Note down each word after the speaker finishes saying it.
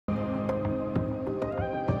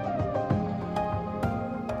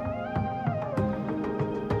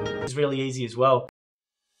is really easy as well.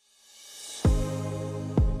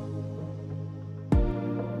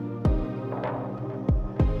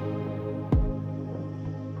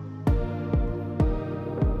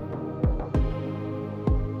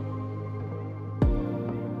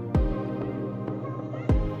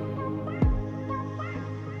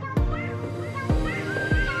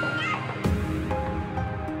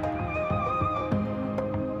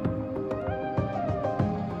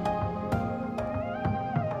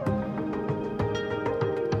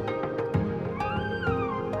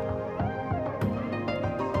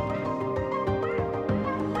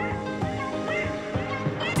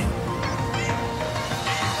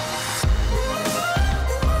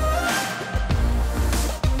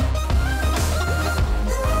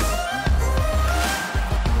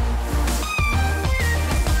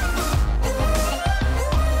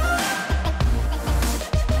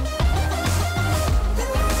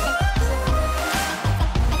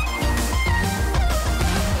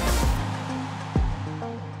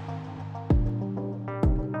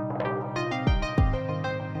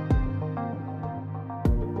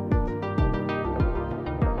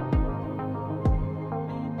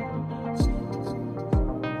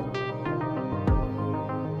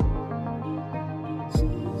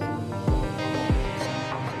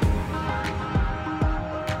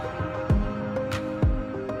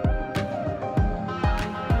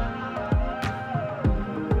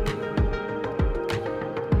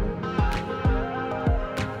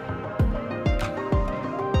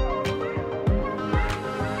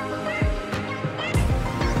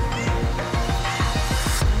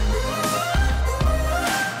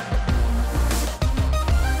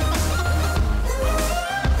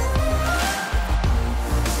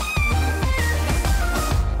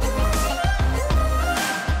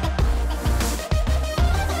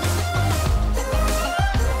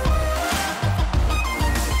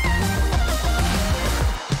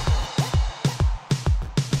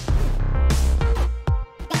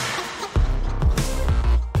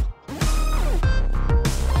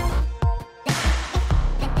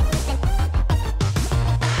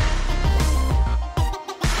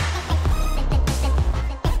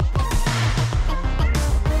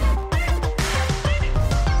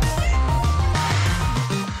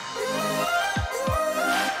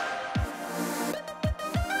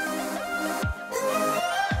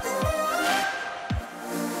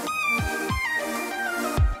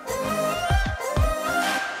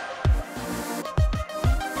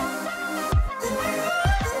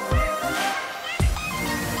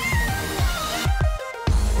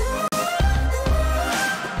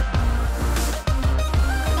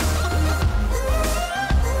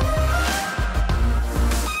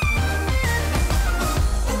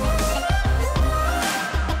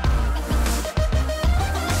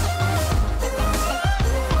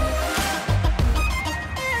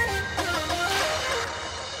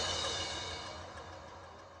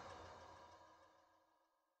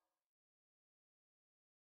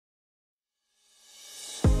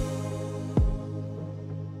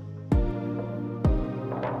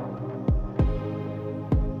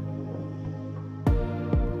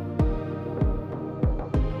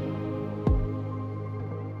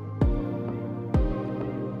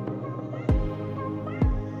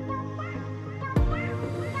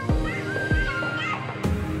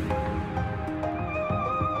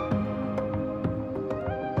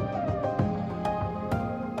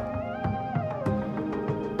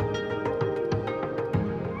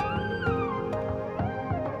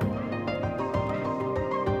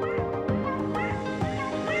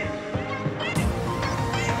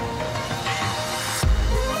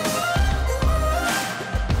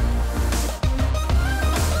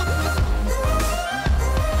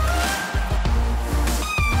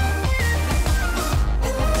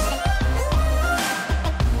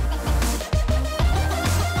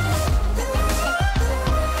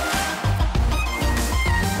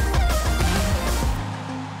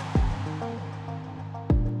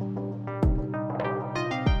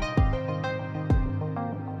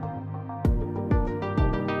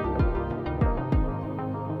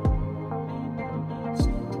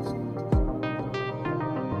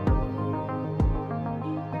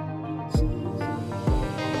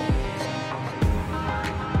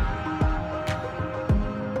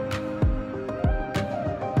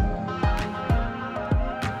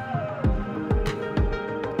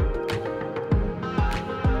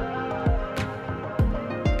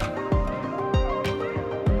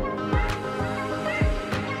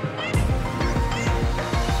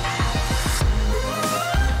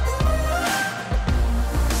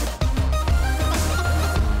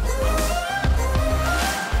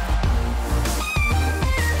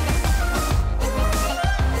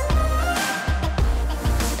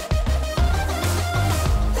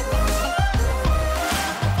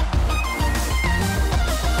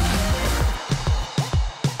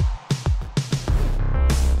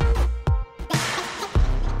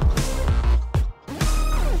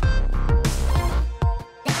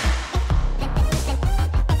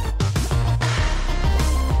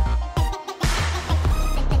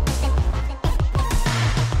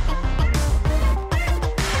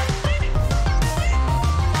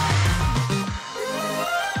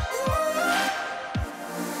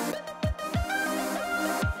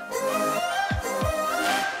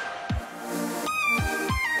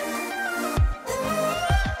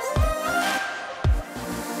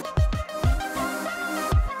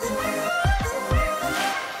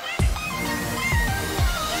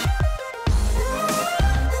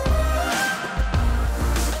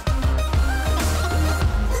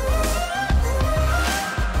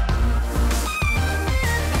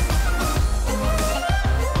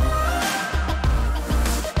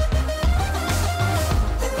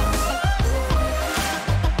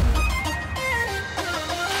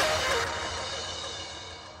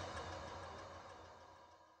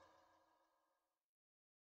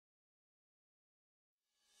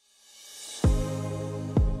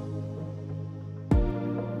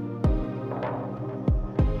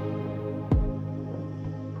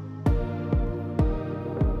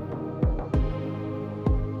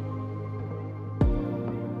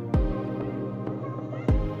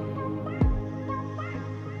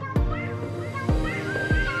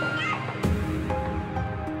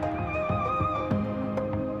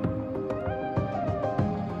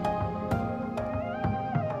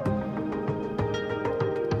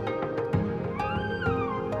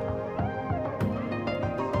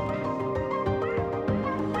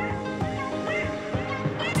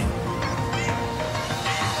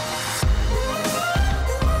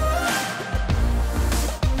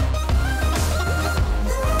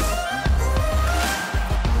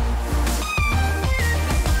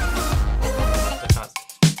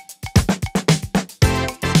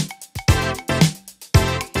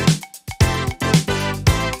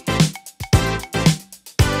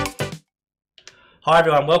 Hi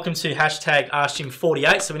everyone, welcome to hashtag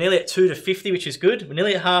AskJim48. So we're nearly at 2 to 50, which is good. We're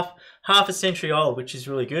nearly at half a century old, which is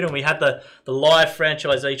really good. And we had the live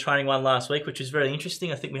franchisee training one last week, which was very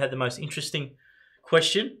interesting. I think we had the most interesting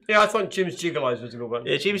question. Yeah, I thought Jim's Gigolos was a good one.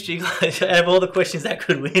 Yeah, Jim's Gigolos, out of all the questions that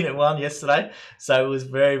could win, it won yesterday. So it was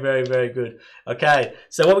very, very, very good. Okay,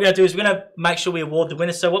 so what we're going to do is we're going to make sure we award the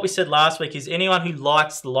winner. So what we said last week is anyone who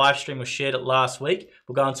likes the live stream or shared it last week,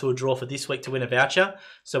 we'll go into a draw for this week to win a voucher.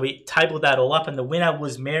 So we tabled that all up, and the winner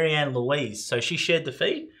was Marianne Louise. So she shared the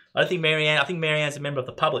feed. I think Marianne's a member of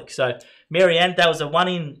the public. So Marianne, that was a 1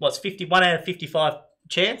 out of 55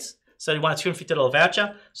 chance. So you won a $250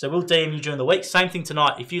 voucher. So we'll DM you during the week. Same thing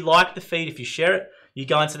tonight. If you like the feed, if you share it, you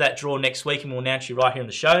go into that draw next week and we'll announce you right here on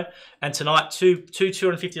the show. And tonight, two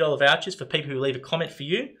 $250 vouchers for people who leave a comment for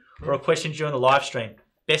you or a question during the live stream.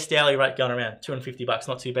 Best hourly rate going around, $250,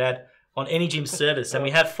 not too bad, on any gym service. And we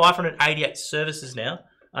have 588 services now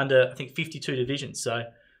under, I think, 52 divisions. So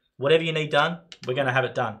whatever you need done, we're going to have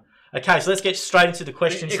it done. Okay, so let's get straight into the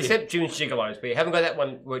questions. Except Jim's Gigolos, we haven't got that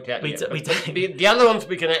one worked out yet. The other ones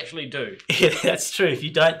we can actually do. Yeah, that's true. If you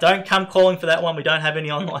don't come calling for that one, we don't have any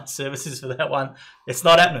online services for that one. It's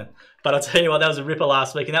not happening. But I'll tell you what, that was a ripper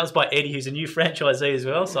last week, and that was by Eddie, who's a new franchisee as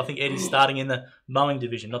well. So I think Eddie's starting in the Mowing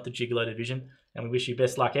division, not the Gigolo division. And we wish you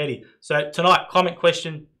best luck, Eddie. So tonight, comment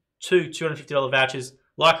question, two $250 vouchers,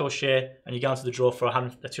 like or share, and you go into the draw for a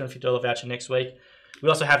 $250 voucher next week. We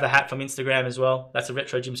also have the hat from Instagram as well. That's a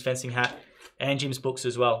Retro Jim's fencing hat, and Jim's books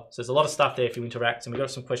as well. So there's a lot of stuff there if you interact, and we've got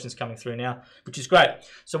some questions coming through now, which is great.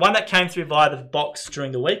 So one that came through via the box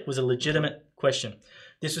during the week was a legitimate question.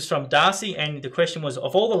 This was from Darcy, and the question was,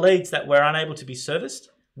 of all the leads that were unable to be serviced,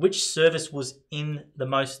 which service was in the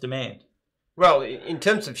most demand? Well, in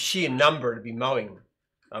terms of sheer number, it'd be mowing,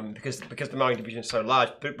 because the mowing division is so large.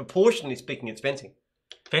 But proportionally speaking, it's fencing.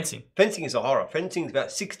 Fencing is a horror. Fencing is about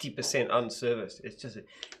 60% unserviced. It's just an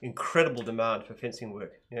incredible demand for fencing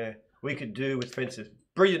work. Yeah, we could do with fences.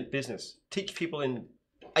 Brilliant business. Teach people in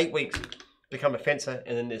 8 weeks, become a fencer,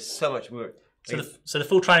 and then there's so much work. So the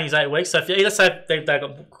full training is 8 weeks. So if let's say they've got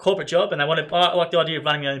a corporate job and they want to, I like the idea of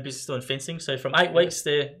running their own business doing fencing. So from 8 weeks,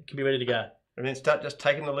 they can be ready to go. And then start just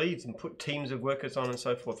taking the leads and put teams of workers on and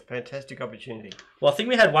so forth. Fantastic opportunity. Well, I think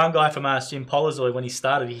we had one guy from Jim Polazoy when he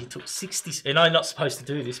started. He took 60, and I'm not supposed to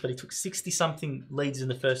do this, but he took 60-something leads in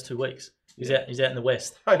the first 2 weeks. He's out in the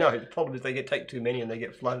West. I know. The problem is they take too many and they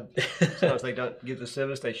get flooded. Sometimes they don't give the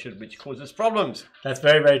service they should, which causes problems. That's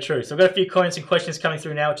very, very true. So we've got a few comments and questions coming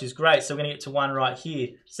through now, which is great. So we're going to get to one right here.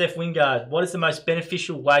 Seth Wingard, what is the most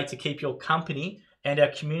beneficial way to keep your company and our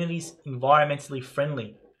communities environmentally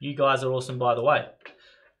friendly? You guys are awesome, by the way.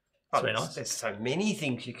 That's very nice. There's so many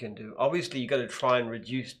things you can do. Obviously, you've got to try and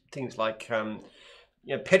reduce things like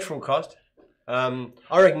petrol cost. I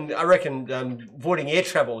reckon avoiding air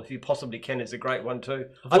travel, if you possibly can, is a great one too.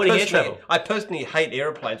 Avoiding air travel. I personally hate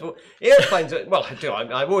airplanes. Well, airplanes. Well, I do.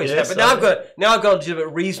 I've always have, but now I've got a legitimate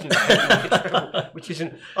reason for hating air travel, which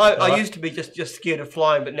isn't. I used to be just scared of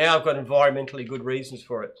flying, but now I've got environmentally good reasons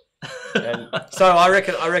for it. And so I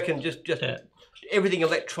reckon just. Yeah. Everything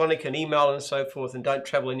electronic and email and so forth, and don't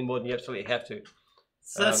travel any more than you absolutely have to.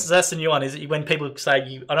 So that's the new one, is it? When people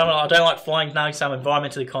say, I don't like flying, no, so I'm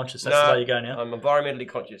environmentally conscious. That's the way you go now. I'm environmentally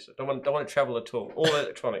conscious. I don't want to travel at all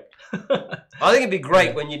electronic. I think it'd be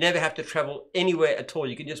great when you never have to travel anywhere at all.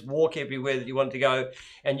 You can just walk everywhere that you want to go,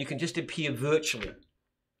 and you can just appear virtually.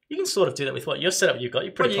 You can sort of do that with what your setup you've got.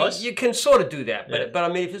 You're pretty close. You can sort of do that, but I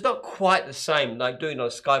mean, if it's not quite the same, like doing it on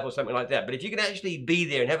Skype or something like that, but if you can actually be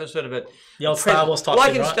there and have a sort of the old Star Wars type like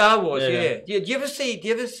thing, in right? Star Wars, yeah. Do you ever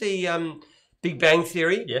see Big Bang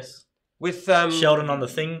Theory? Yes. With Sheldon on the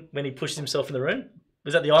thing when he pushes himself in the room.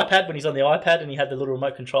 Was that the iPad when he's on the iPad and he had the little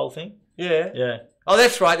remote control thing? Yeah. Yeah. Oh,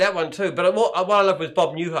 that's right, that one too. But what I loved was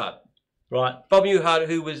Bob Newhart. Right. Bob Newhart,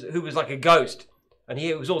 who was like a ghost. And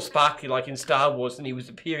it was all sparkly like in Star Wars, and he was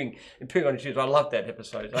appearing on his shoes. I loved that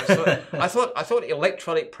episode. I thought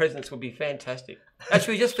electronic presence would be fantastic.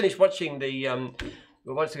 Actually, we just finished watching the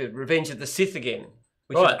Revenge of the Sith again,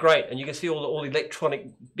 which is great, and you can see all the electronic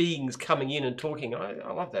beings coming in and talking.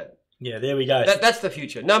 I love that. Yeah, there we go. That's the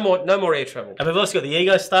future. No more air travel. And we've also got the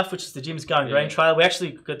Ego stuff, which is the Jim's Going Green trailer. We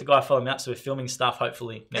actually got the guy following me up, so we're filming stuff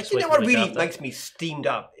hopefully next week. You know what really makes me steamed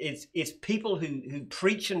up? It's people who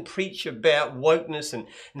preach about wokeness and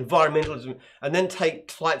environmentalism, and then take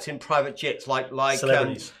flights in private jets like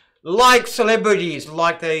celebrities. Like celebrities,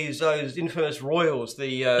 like those infamous royals,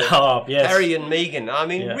 the Harry and Meghan. I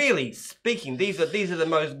mean, really speaking, these are the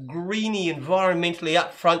most greeny, environmentally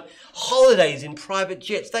upfront holidays in private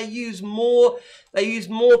jets. They use more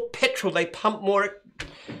petrol. They pump more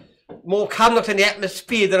more carbon dioxide in the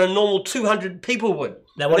atmosphere than a normal 200 people would.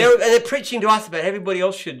 Now, and they're preaching to us about everybody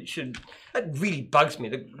else should. That really bugs me.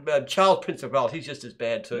 The Charles, Prince of Wales, he's just as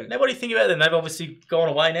bad too. Now, what do you think about them? They've obviously gone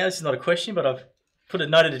away now. This is not a question, but I've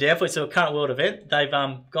noted it down for you. It's a current world event. They've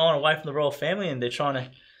gone away from the royal family and they're trying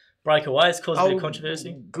to break away. It's caused a bit of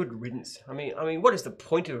controversy. Good riddance. I mean, what is the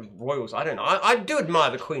point of royals? I don't know. I do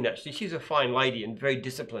admire the Queen, actually. She's a fine lady and very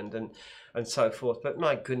disciplined and so forth. But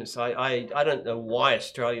my goodness, I don't know why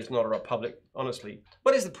Australia's not a republic, honestly.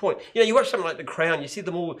 What is the point? You know, you watch something like The Crown, you see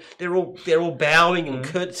them all, they're all bowing and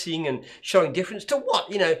curtsying and showing deference to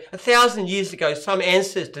what? You know, 1,000 years ago, some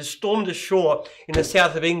ancestor stormed ashore in the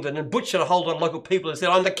south of England and butchered a whole lot of local people and said,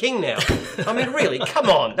 I'm the king now. I mean, really, come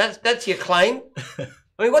on, that's your claim?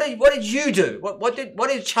 I mean, what did you do? What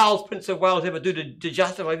did Charles, Prince of Wales, ever do to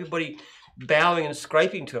justify everybody bowing and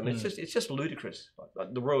scraping to him? It's just ludicrous.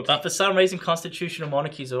 Like the royal. But for some reason, constitutional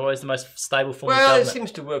monarchies are always the most stable form of government. Well, it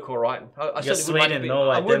seems to work all right. I Sweden,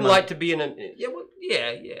 Norway, I wouldn't like to be in a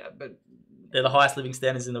but they're the highest living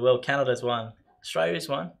standards in the world. Canada's one. Australia's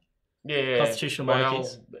one. Yeah, constitutional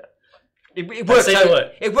monarchies. It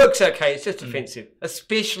works okay. It's just offensive,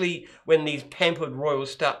 especially when these pampered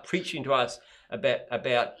royals start preaching to us about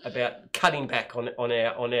cutting back on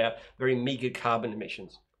our very meagre carbon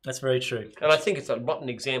emissions. That's very true. And I think it's a rotten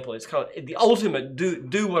example. It's kind of the ultimate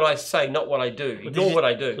do what I say, not what I do. Ignore what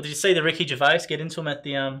I do. Well, did you see the Ricky Gervais get into him at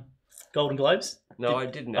the Golden Globes? No, I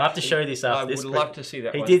didn't. I have to show you this after this. I would love to see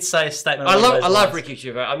that. He did say a statement. I love Ricky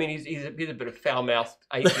Gervais. I mean, he's a bit of foul-mouthed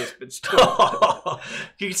atheist, but still.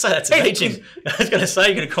 You can say that to me, Jim. I was going to say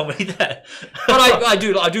you're going to call me that. But I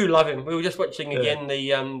do love him. We were just watching again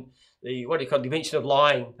the what do you call it? The Invention of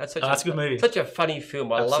Lying. That's such a good movie. Such a funny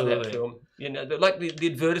film. I love that film. You know, like the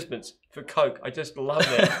advertisements for Coke. I just love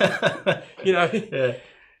that. You know. Yeah.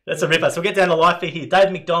 That's a ripper. So we'll get down to live feed here.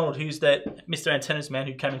 Dave McDonald, who's that Mr. Antennas man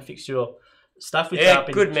who came and fixed your stuff with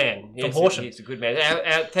good man. From Horsham. He's a good man.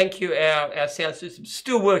 Thank you. Our sound system's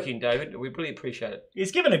still working, David. We really appreciate it.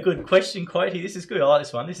 He's given a good question quote here. This is good. I like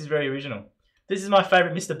this one. This is very original. This is my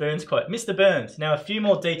favourite Mr. Burns quote. Mr. Burns, now a few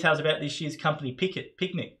more details about this year's company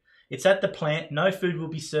picnic. It's at the plant, no food will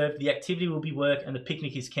be served, the activity will be work, and the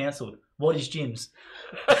picnic is cancelled. What is Jim's?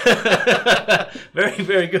 Very,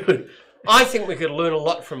 very good. I think we could learn a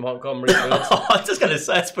lot from Montgomery Burns. I was just going to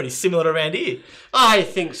say, it's pretty similar around here. I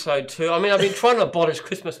think so too. I mean, I've been trying to abolish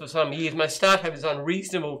Christmas for some years. My staff have this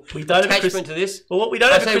unreasonable attachment to this. Well, what we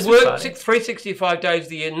don't have a Christmas party. Work 365 days of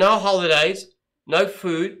the year, no holidays, no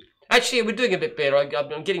food. Actually, we're doing a bit better.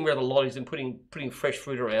 I'm getting rid of the lollies and putting fresh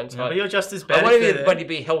fruit around. So but you're just as bad. I want everybody to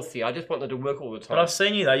be healthy. I just want them to work all the time. But I've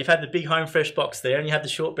seen you though. You've had the big home fresh box there, and you have the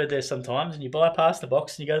shortbread there sometimes, and you bypass the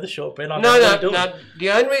box and you go to the shortbread. No.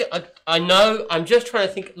 The only I know. I'm just trying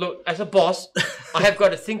to think. Look, as a boss, I have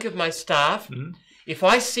got to think of my staff. If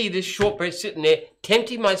I see this shortbread sitting there,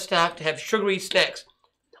 tempting my staff to have sugary snacks,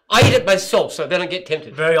 I eat it myself, so they don't get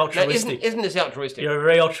tempted. Very altruistic. Now, isn't this altruistic? You're a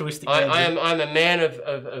very altruistic man. I'm a man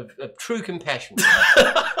of true compassion.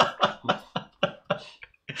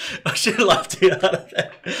 I should have loved to hear out of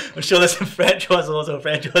that. I'm sure there's some franchisors or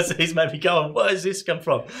franchisees maybe going, where does this come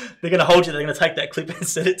from? They're going to hold you. They're going to take that clip and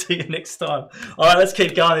send it to you next time. All right, let's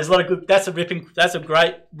keep going. There's a lot of good. That's a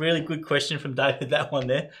great, really good question from David. That one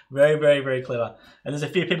there, very, very, very clever. And there's a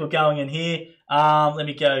few people going in here. Let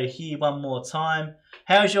me go here one more time.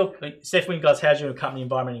 How's your Steph Wingard's? How's your company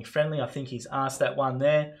environmentally friendly? I think he's asked that one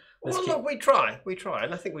there. Look, we try,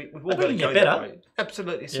 and I think we've all got to go better. That way.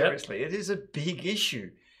 Absolutely, seriously, It is a big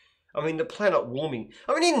issue. I mean, the planet warming.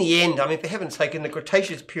 I mean, in the end, for heaven's sake, in the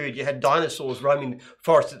Cretaceous period, you had dinosaurs roaming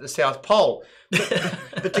forests at the South Pole.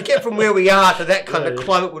 But to get from where we are to that kind of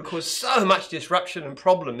climate would cause so much disruption and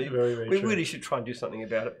problem. We really should try and do something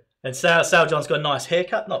about it. And Sal John's got a nice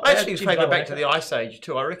haircut. Not bad. Actually, trying to go back to the Ice Age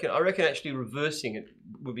too. I reckon actually reversing it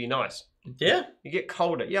would be nice. Yeah? You get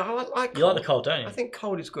colder. Yeah, I like cold. You like the cold, don't you? I think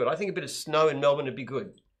cold is good. I think a bit of snow in Melbourne would be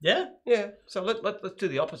good. Yeah? Yeah. So let's do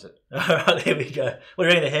the opposite. All right, there we go. What do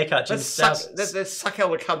you mean the haircut? Let's suck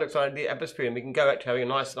out the carbon dioxide in the atmosphere and we can go back to having a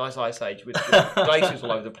nice Ice Age with glaciers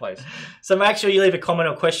all over the place. So make sure you leave a comment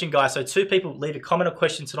or question, guys. So 2 people leave a comment or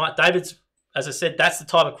question tonight. David's, as I said, that's the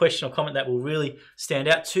type of question or comment that will really stand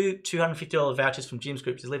out. 2 $250 vouchers from Jim's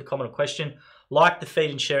Group. Just leave a comment or question. Like the feed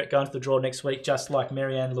and share it. Go into the draw next week, just like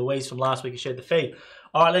Marianne Louise from last week who shared the feed.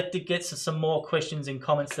 All right, let's get to some more questions and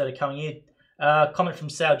comments that are coming in. Comment from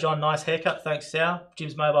Sal John. Nice haircut. Thanks, Sal.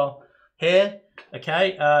 Jim's mobile hair.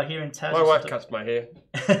 Okay, here in Tasmania. My wife cuts my hair.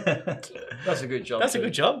 That's a good job. That's a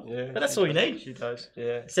good job. Yeah, but that's all you need. She does.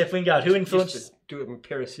 Yeah. Steph Wingard, who influenced? She used to do it with a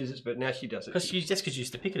pair of scissors, but now she does it. Because you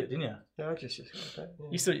used to pick at it, didn't you? No, I just You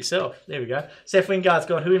used to do it yourself. There we go. Steph Wingard's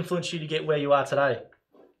gone. Who influenced you to get where you are today?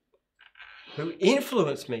 Who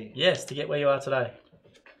influenced me? Yes, to get where you are today.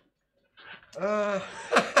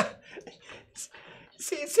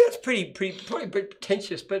 See, it sounds probably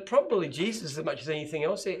pretentious, but probably Jesus as much as anything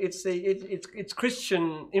else. It's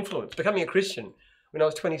Christian influence. Becoming a Christian when I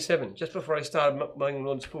was 27, just before I started mowing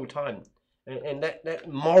lawns full time, and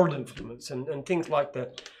that moral influence and things like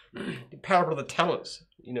the parable of the talents.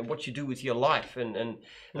 You know what you do with your life and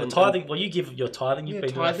tithing. Well, you give your tithing. You've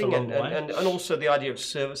been doing tithing that for a long way. and also the idea of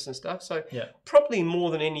service and stuff. So yeah, probably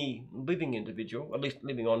more than any living individual, at least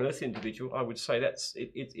living on earth individual, I would say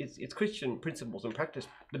it's Christian principles and practice,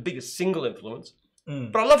 the biggest single influence.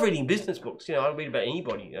 But I love reading business books. You know, I read about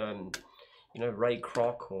anybody. You know, Ray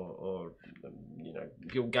Kroc or you know,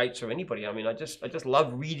 Bill Gates or anybody. I mean, I just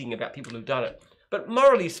love reading about people who've done it. But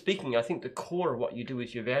morally speaking, I think the core of what you do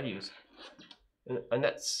is your values. And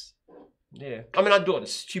that's, yeah. I mean, I do all the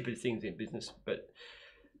stupid things in business, but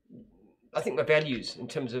I think my values in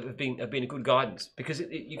terms of being a good guidance, because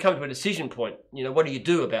you come to a decision point. You know, what do you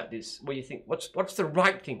do about this? What do you think? What's the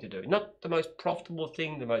right thing to do? Not the most profitable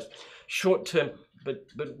thing, the most short term, but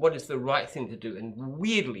what is the right thing to do? And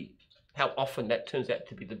weirdly, how often that turns out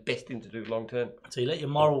to be the best thing to do long term. So you let your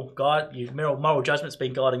moral judgments be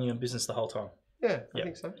guiding you in business the whole time. Yeah, I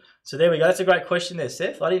think so. So there we go. That's a great question there,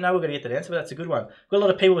 Seth. I didn't know we were going to get that answer, but that's a good one. We've got a lot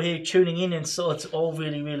of people here tuning in, and so it's all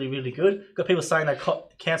really, really, really good. We've got people saying they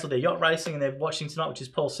cancelled their yacht racing and they're watching tonight, which is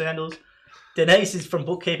Paul Sandals. Denise is from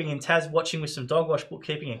bookkeeping in Tas, watching with some dog wash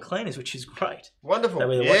bookkeeping and cleaners, which is great.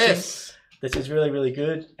 Wonderful. Yes. This is really, really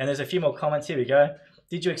good. And there's a few more comments. Here we go.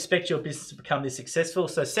 Did you expect your business to become this successful?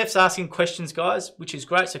 So Seth's asking questions, guys, which is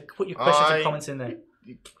great. So put your questions and comments in there.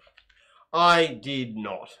 I did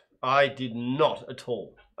not. I did not at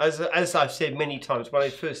all. As I've said many times, when I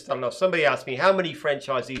first started off, somebody asked me, how many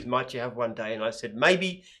franchisees might you have one day? And I said,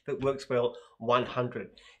 maybe, if it works well, 100.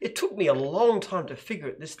 It took me a long time to figure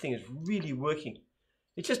out this thing is really working.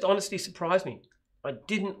 It just honestly surprised me. I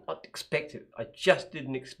didn't expect it. I just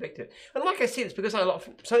didn't expect it. And like I said, it's because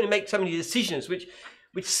I make so many decisions which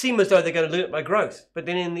seem as though they're going to limit my growth. But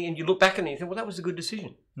then in the end, you look back and you think, well, that was a good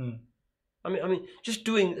decision. I mean, just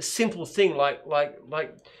doing a simple thing like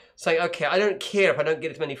saying, okay, I don't care if I don't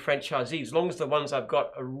get as many franchisees, as long as the ones I've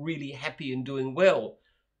got are really happy and doing well.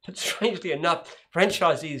 But strangely enough,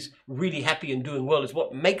 franchisees really happy and doing well is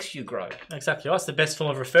what makes you grow. Exactly. That's the best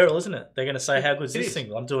form of referral, isn't it? They're going to say, how good is this thing?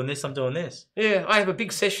 Well, I'm doing this, I'm doing this. Yeah, I have a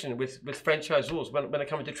big session with franchisors when I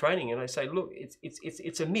come into training, and I say, look,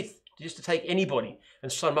 it's a myth just to take anybody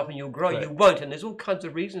and sign them up and you'll grow. Right. You won't, and there's all kinds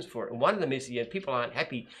of reasons for it. And one of them is, people aren't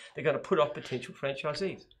happy, they're going to put off potential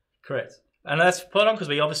franchisees. Correct. And that's spot on, because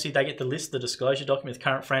they get the disclosure document with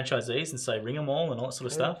current franchisees and say ring them all and all that sort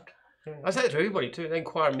of stuff. Yeah. I say that to everybody too. They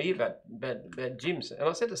inquire me about gyms, and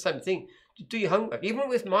I said the same thing. Do your homework. Even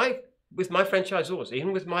with my franchisors,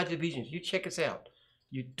 even with my divisions, you check us out.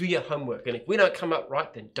 You do your homework, and if we don't come up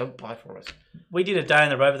right, then don't buy from us. We did a day in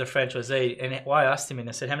the road with a franchisee, and I asked him, and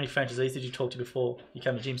I said, how many franchisees did you talk to before you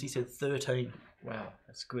came to gyms? He said 13. Wow,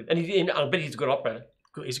 that's good. And I bet he's a good operator.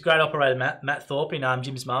 He's a great operator, Matt Thorpe in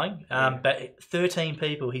Jim's Mowing. But 13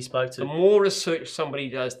 people he spoke to. The more research somebody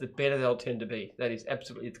does, the better they'll tend to be. That is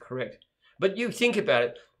absolutely correct. But you think about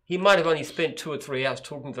it, he might have only spent 2 or 3 hours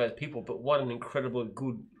talking to those people, but what an incredible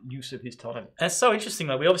good use of his time. And it's so interesting.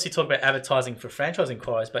 Like, we obviously talk about advertising for franchise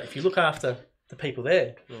inquiries, but if you look after the people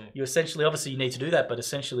there, you essentially, obviously you need to do that, but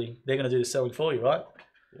essentially they're going to do the selling for you, right?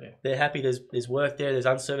 Yeah. They're happy, there's work there, there's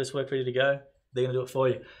unserviced work ready to go. They're going to do it for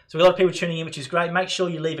you. So we have a lot of people tuning in, which is great. Make sure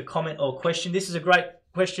you leave a comment or question. This is a great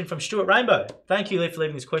question from Stuart Rainbow. Thank you, Lee, for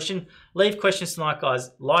leaving this question. Leave questions tonight,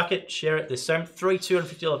 guys. Like it, share it. There's 3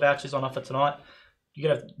 $250 vouchers on offer tonight. You're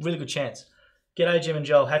going to have a really good chance. G'day, Jim and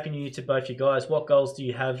Joel. Happy New Year to both you guys. What goals do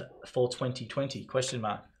you have for 2020? Question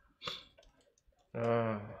mark.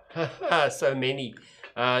 So many.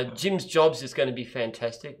 Jim's Jobs is going to be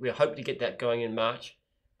fantastic. We hope to get that going in March.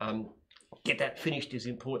 Get that finished is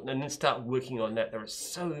important, and then start working on that. There are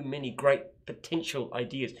so many great potential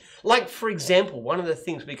ideas. Like, for example, one of the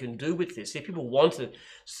things we can do with this, if people want to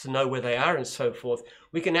know where they are and so forth,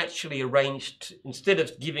 we can actually arrange, instead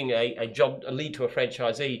of giving a lead to a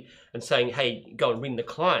franchisee and saying, hey, go and ring the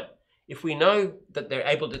client, if we know that they're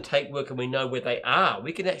able to take work and we know where they are,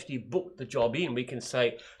 we can actually book the job in. We can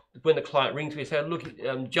say, when the client rings, we say, look,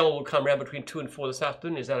 Joel will come around between 2 and 4 this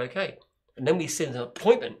afternoon. Is that okay? And then we send an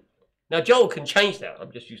appointment. Now, Joel can change that.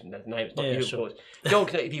 I'm just using that name. It's not you, of course. Joel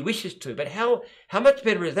can, if he wishes to. But how much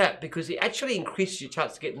better is that? Because it actually increases your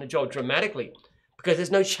chance of getting the job dramatically. Because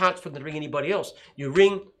there's no chance for them to ring anybody else. You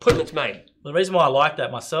ring, appointment's made. The reason why I like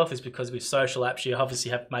that myself is because with social apps, you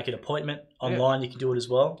obviously have to make an appointment. Online, you can do it as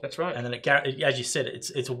well. That's right. And then, as you said,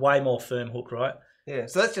 it's a way more firm hook, right? Yeah,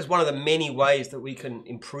 so that's just one of the many ways that we can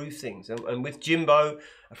improve things. And with Jimbo,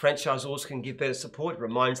 franchisors can give better support. It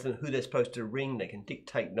reminds them who they're supposed to ring. They can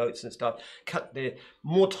dictate notes and stuff. Cut their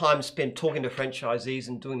more time spent talking to franchisees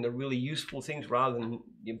and doing the really useful things rather than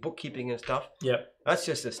bookkeeping and stuff. Yeah, that's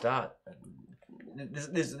just a start.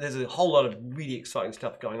 There's a whole lot of really exciting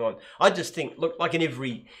stuff going on. I just think, look, like in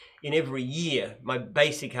every year, my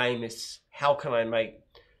basic aim is how can I make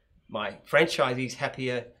my franchisees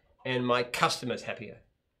happier and my customers happier,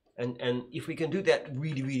 and if we can do that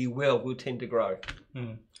really, really well, we'll tend to grow.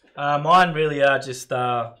 Mine really are just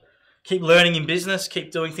keep learning in business,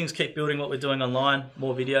 keep doing things, keep building what we're doing online.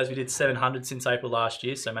 More videos. We did 700 since April last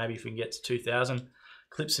year, so maybe if we can get to 2,000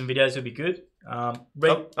 clips and videos, would be good. I'm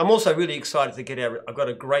also really excited to get I've got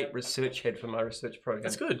a great research head for my research program.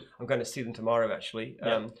 That's good. I'm going to see them tomorrow, actually.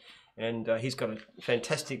 Yeah. And he's got a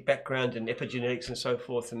fantastic background in epigenetics and so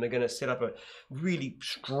forth, and we're going to set up a really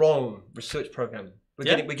strong research program.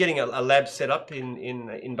 We're getting a lab set up in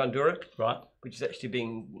Bandura, right? Which is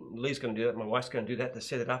actually Lee's going to do that, my wife's going to do that to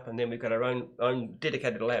set it up, and then we've got our own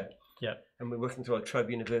dedicated lab. Yeah. And we're working through Latrobe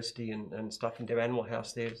University and stuff in their animal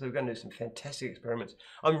house there, so we're going to do some fantastic experiments.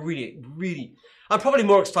 I'm probably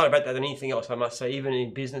more excited about that than anything else, I must say, even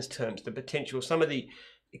in business terms, the potential, some of the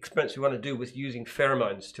experiments we want to do with using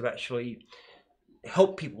pheromones to actually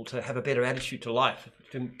help people to have a better attitude to life,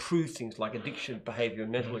 to improve things like addiction, behavior,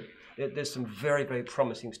 and mental. There's some very, very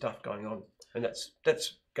promising stuff going on, and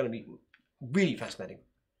that's going to be really fascinating.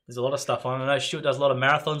 There's a lot of stuff on. I know Stuart does a lot of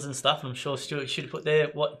marathons and stuff, and I'm sure Stuart should put there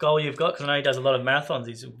what goal you've got, because I know he does a lot of marathons.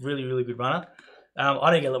 He's a really, really good runner.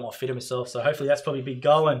 I need to get a little more fit of myself, so hopefully that's probably a big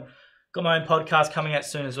goal. And got my own podcast coming out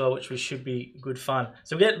soon as well, which should be good fun.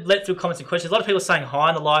 So we get let through comments and questions. A lot of people are saying hi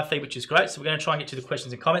in the live feed, which is great. So we're going to try and get to the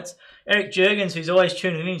questions and comments. Eric Jurgens, who's always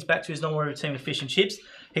tuning in, he's back to his normal routine with fish and chips.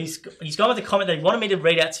 He's gone with a comment that he wanted me to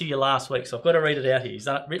read out to you last week, so I've got to read it out here. He's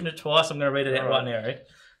written it twice. I'm going to read it out right now, Eric.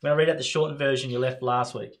 I'm going to read out the shortened version you left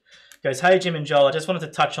last week. He goes, "Hey Jim and Joel, I just wanted to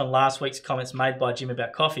touch on last week's comments made by Jim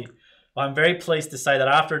about coffee. I'm very pleased to say that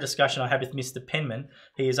after a discussion I had with Mr. Penman,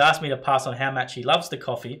 he has asked me to pass on how much he loves the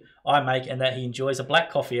coffee I make and that he enjoys a black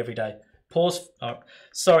coffee every day. Pause. Oh,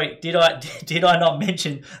 sorry, did I not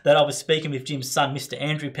mention that I was speaking with Jim's son, Mr.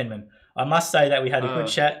 Andrew Penman? I must say that we had a good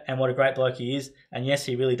chat and what a great bloke he is. And yes,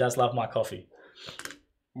 he really does love my coffee."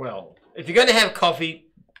 Well, if you're going to have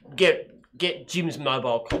coffee, get Jim's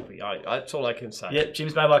Mobile Coffee. That's all I can say. Yep,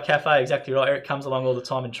 Jim's Mobile Cafe, exactly right. Eric comes along all the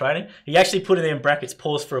time in training. He actually put it in brackets,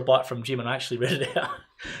 "pause for a bite from Jim," and I actually read it out.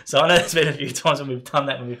 So I know there's been a few times when we've done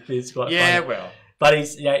that when it's quite funny. Well. But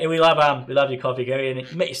we love your coffee, Gary, and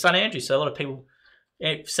you met your son Andrew. So a lot of people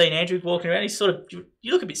have seen Andrew walking around. He's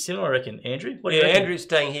you look a bit similar, I reckon, Andrew. What do you reckon? Andrew's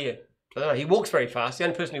staying here. I don't know, he walks very fast. The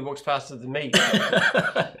only person who walks faster than me.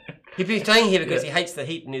 He's been staying here because he hates the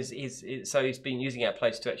heat, and so he's been using our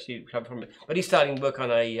place to actually come from it. But he's starting work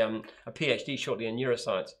on a PhD shortly in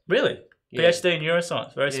neuroscience. Really? Yeah. PhD in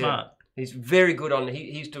neuroscience. Very smart. He's very good on.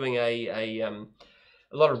 He's doing a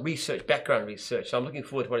lot of research, background research. So I'm looking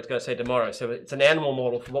forward to what he's going to say tomorrow. So it's an animal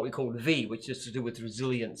model for what we call V, which is to do with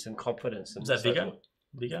resilience and confidence. And is that Vigor?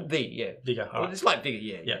 Vigor? V, yeah. Vigor. Well, it's like Vigor,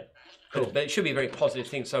 yeah. Cool. But it should be a very positive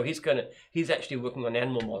thing. So he's actually working on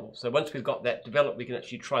animal models. So once we've got that developed, we can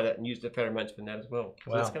actually try that and use the pheromones for that as well.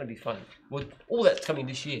 So that's going to be fun. Well, all that's coming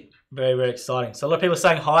this year. Very, very exciting. So a lot of people are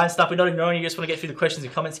saying hi and stuff. We're not ignoring you. Just want to get through the questions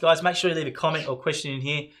and comments, guys. Make sure you leave a comment or question in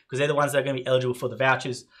here because they're the ones that are going to be eligible for the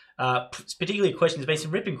vouchers. Particularly questions. There's been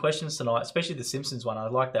some ripping questions tonight, especially the Simpsons one. I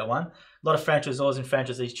like that one. A lot of franchisors and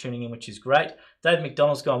franchisees tuning in, which is great. David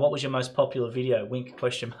McDonald's going, "What was your most popular video?" Wink,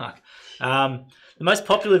 question mark. The most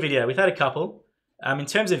popular video, we've had a couple. In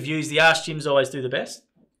terms of views, the Ask Jims always do the best.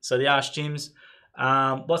 So the Ask Jims,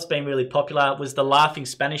 what's been really popular was the Laughing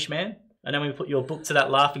Spanish Man. And then we put your book to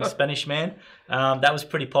that Laughing Spanish Man. That was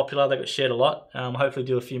pretty popular. They got shared a lot. Hopefully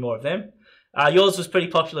do a few more of them. Yours was pretty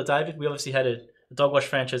popular, David. We obviously had a dog wash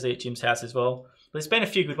franchisee at Jim's house as well. But there's been a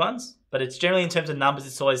few good ones. But it's generally in terms of numbers,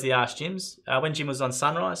 it's always the Ask Jims. When Jim was on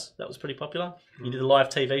Sunrise, that was pretty popular. You did a live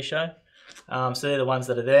TV show. So they're the ones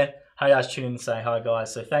that are there. Hey guys, tune in and say hi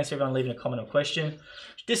guys. So thanks everyone leaving a comment or question.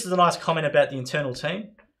 This is a nice comment about the internal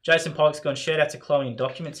team. Jason Pollock's gone, "Shout out to Chloe in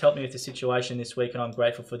Documents. Helped me with the situation this week and I'm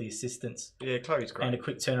grateful for the assistance." Yeah, Chloe's great. And a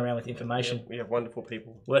quick turnaround with information. Yeah, we have wonderful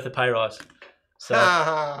people. Worth a pay rise. So,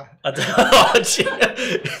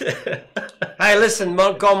 hey, listen,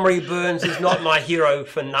 Montgomery Burns is not my hero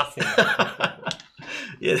for nothing.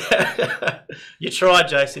 Yeah, you tried,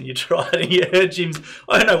 Jason. You tried, and you heard Jim's.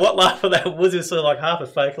 I don't know what laugh of that was. It was sort of like half a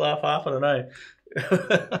fake laugh, half I don't know.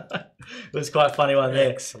 It was quite a funny one there.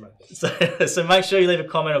 Excellent. So make sure you leave a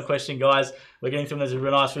comment or question, guys. We're getting through them. There's a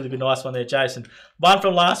really good, nice one there, Jason. One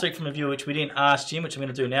from last week from a viewer, which we didn't ask Jim, which I'm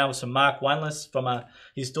going to do now, was from Mark Wanless from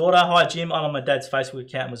his daughter. Hi, Jim. I'm on my dad's Facebook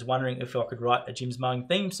account and was wondering if I could write a Jim's Mowing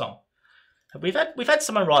theme song. We've had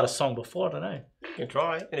someone write a song before. I don't know. You can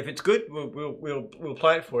try, and if it's good, we'll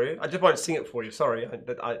play it for you. I just won't sing it for you. Sorry,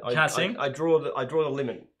 I can't sing. I draw the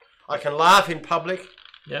limit. I can laugh in public.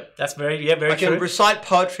 Yep, that's very true. I can recite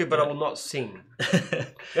poetry, but I will not sing.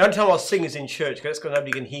 The only time I'll sing is in church, because that's because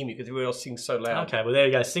nobody can hear me, because everybody else sings so loud. Okay, well there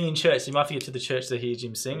you go. Sing in church. So you might have to get to the church to hear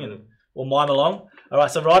Jim sing, or mime along. All right,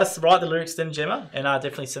 so write the lyrics then, Gemma, and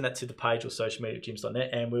definitely send that to the page or social media at jims.net,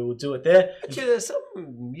 and we will do it there. Actually, there's some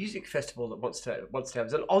music festival that wants to have.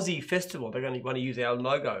 It's an Aussie festival. They're going to want to use our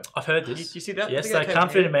logo. I've heard this. Did you see that? Yes, they come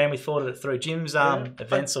through to me, and we forwarded it through Jim's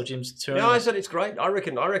events or Jim's touring. No, I said it's great. I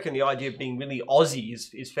reckon the idea of being really Aussie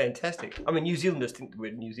is fantastic. I mean, New Zealanders think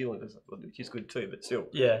we're New Zealanders, which is good too, but still.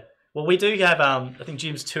 Yeah. Well, we do have, I think,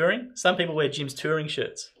 Jim's touring. Some people wear Jim's touring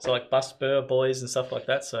shirts. So, like bus spur boys and stuff like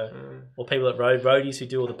that. So, or people at roadies who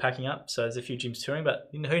do all the packing up. So, there's a few Jim's touring. But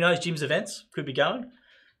who knows, Jim's events could be going.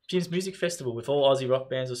 Jim's music festival with all Aussie rock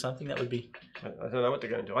bands or something. That would be... I don't know what they're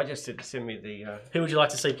going to do. I just said to send me the... Who would you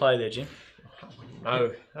like to see play there, Jim?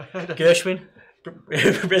 No. Gershwin?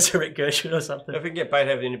 Resurrect Gershwin or something? If we can get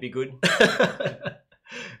Beethoven in, it'd be good.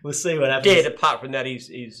 We'll see what happens. Dead, apart from that, he's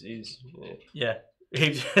yeah.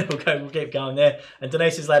 We'll keep going there. And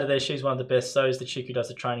Denise is later there. She's one of the best. So is the chick who does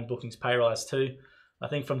the training bookings pay rise too. I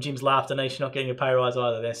think from Jim's laugh, Denise, you're not getting a pay rise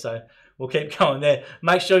either there. So we'll keep going there.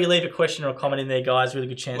 Make sure you leave a question or a comment in there, guys. Really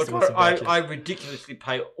good chance to win some vouchers. I ridiculously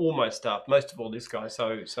pay all my staff, most of all this guy.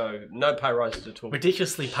 So no pay rises at all.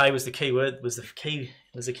 Ridiculously pay was the key word. Was the key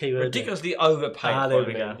word? Ridiculously overpaid. There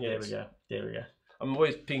we go. Yes. There we go. I'm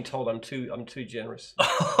always being told I'm too generous.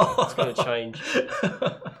 It's going to change.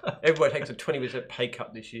 Everybody takes a 20% pay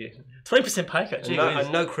cut this year. 20% pay cut. Gee,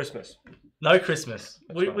 and no Christmas. No Christmas.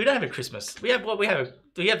 We don't have a Christmas. We have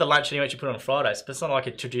the lunch anyway, you put on Fridays, but it's not like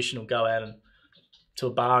a traditional go out and to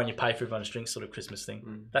a bar and you pay for everyone's drinks sort of Christmas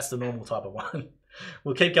thing. That's the normal type of one.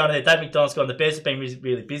 We'll keep going there. Dave McDonald's gone. The Bears have been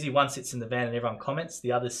really busy. One sits in the van and everyone comments.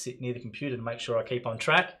 The others sit near the computer to make sure I keep on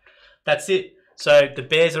track. That's it. So the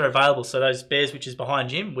bears are available. So those bears which is behind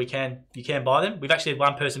Jim, you can buy them. We've actually had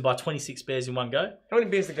one person buy 26 bears in one go. How many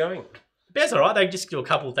bears are going? The bears are all right. They just do a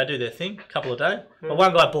couple. They do their thing, a couple a day. But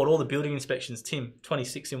one guy bought all the building inspections, Tim,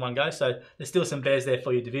 26 in one go. So there's still some bears there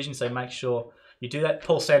for your division. So make sure you do that.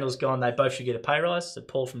 Paul Sandal's gone. They both should get a pay rise. So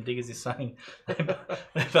Paul from Diggers is saying...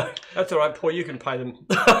 That's all right, Paul. You can pay them.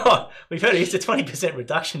 We've heard it's a 20%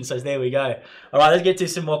 reduction. So there we go. All right, let's get to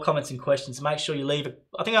some more comments and questions. Make sure you leave...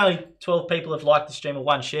 I think only 12 people have liked the stream or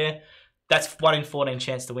one share. That's 1 in 14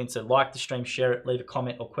 chance to win. So like the stream, share it, leave a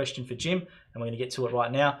comment or question for Jim. And we're going to get to it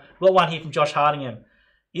right now. We've got one here from Josh Hardingham.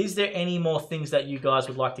 Is there any more things that you guys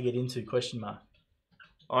would like to get into? Question mark.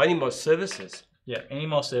 Oh, any more services? Yeah, any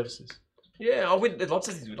more services? Yeah, there's lots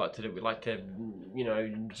of things we'd like to do. We'd like to have,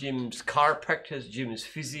 Jim's chiropractors, Jim's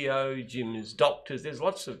physio, Jim's doctors. There's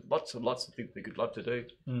lots of things we could love to do.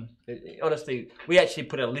 Honestly, we actually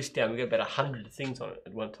put a list down. We got about 100 things on it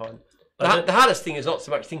at one time. The hardest thing is not so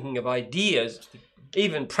much thinking of ideas,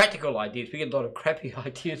 even practical ideas. We get a lot of crappy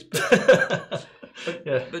ideas, but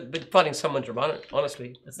finding someone to run it,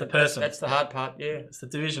 honestly. It's the person. That's the hard part, yeah. It's the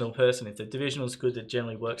divisional person. If the divisional's good, it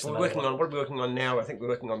generally works. What are we working on now? I think we're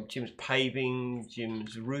working on Jim's paving,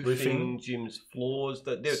 Jim's roofing. Jim's floors.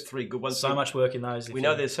 There's 3 good ones. So much work in those. We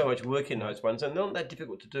know there's so much work in those ones, and they're not that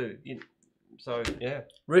difficult to do. So, yeah.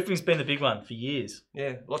 Roofing's been the big one for years.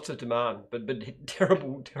 Yeah, lots of demand, but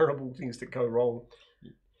terrible things that go wrong.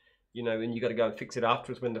 And you got to go and fix it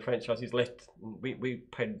afterwards when the franchisee's left. We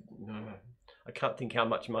paid, I can't think how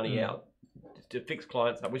much money out to fix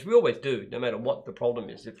clients up, which we always do, no matter what the problem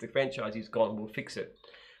is. If the franchisee's gone, we'll fix it.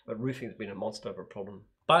 But roofing's been a monster of a problem.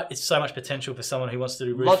 But it's so much potential for someone who wants to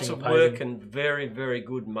do roofing. Lots of work and very, very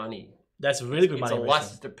good money. That's really good money. It's a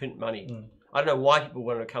license to print money. I don't know why people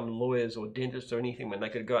want to become lawyers or dentists or anything when they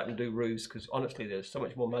could go out and do roofs, because honestly, there's so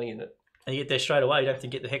much more money in it. And you get there straight away. You don't have to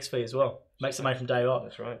get the hex fee as well. Makes the money from day one.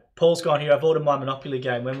 That's right. Paul's gone here. I've ordered my Monopoly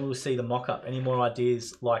game. When will we see the mock-up? Any more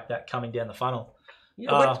ideas like that coming down the funnel?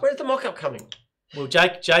 Yeah, where's the mock-up coming? Well,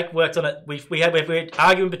 Jake worked on it. We're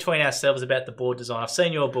arguing between ourselves about the board design. I've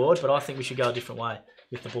seen your board, but I think we should go a different way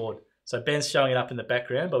with the board. So Ben's showing it up in the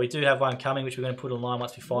background, but we do have one coming, which we're going to put online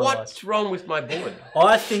once we finalise. What's wrong with my board?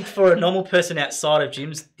 I think for a normal person outside of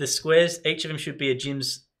gyms, the squares, each of them should be a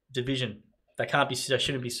gym's division. They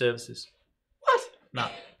shouldn't be services. What? No.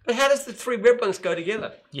 But how does the 3 red ones go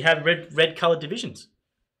together? You have red coloured divisions.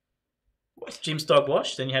 What? Jim's Dog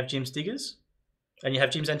Wash, then you have Jim's Diggers. And you have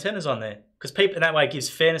gyms antennas on there. Because people, in that way, it gives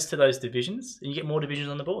fairness to those divisions, and you get more divisions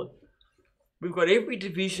on the board. We've got every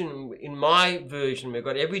division, in my version, we've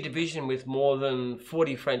got every division with more than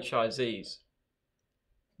 40 franchisees.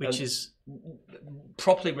 Which is...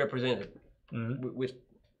 properly represented.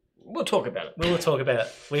 We'll talk about it. We'll talk about it.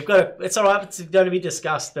 We've got it's all right. It's going to be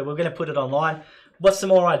discussed, but we're going to put it online. What's some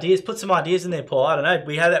more ideas? Put some ideas in there, Paul. I don't know.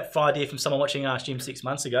 We had that idea from someone watching Ask Jim 6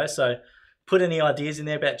 months ago. So put any ideas in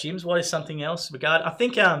there about gyms. What is something else? I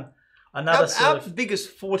think our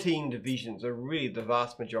biggest 14 divisions are really the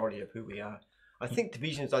vast majority of who we are. I think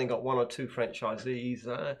divisions only got 1 or 2 franchisees.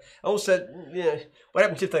 Also, what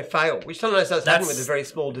happens if they fail? Which sometimes does happen with a very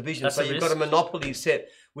small division. So you've got a monopoly set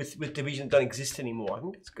with divisions that don't exist anymore. I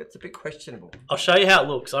think it's a bit questionable. I'll show you how it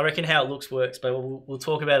looks. I reckon how it looks works, but we'll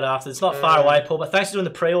talk about it after. It's not far away, Paul, but thanks for doing the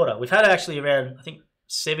pre-order. We've had actually around, I think,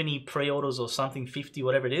 70 pre-orders or something, 50,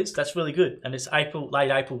 whatever it is. That's really good. And it's late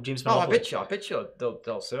April, Jim's Monopoly. I bet you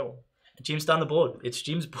they'll sell. Jim's done the board. It's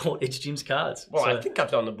Jim's board. It's Jim's cards. Well, I think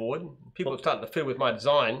I've done the board. People are starting to fill with my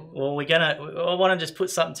design. Well, I want to just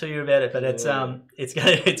put something to you about it, but it's going.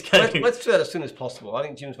 Let's do that as soon as possible. I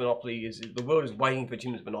think Jim's Monopoly the world is waiting for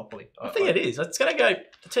Jim's Monopoly. I think it is. It's going to go.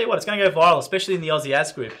 To tell you what, it's going to go viral, especially in the Aussie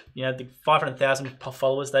ads group. The 500,000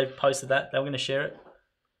 followers they've posted that. They were going to share it.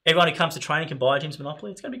 Everyone who comes to training can buy Jim's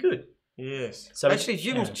Monopoly. It's going to be good. Yes. So actually,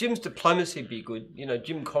 Jim's diplomacy would be good.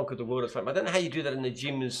 Jim conquered the world or something. I don't know how you do that in the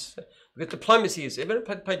gyms. Because diplomacy is... Have you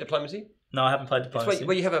ever played diplomacy? No, I haven't played diplomacy. It's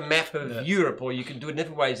where you have a map of Europe, or you can do it in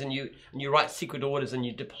different ways, and you write secret orders, and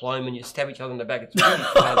you diplome, and you stab each other in the back. It's really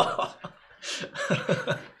fun.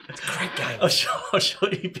 It's a great game. I'm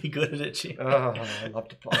sure you'd be good at it, Jim. Oh, I love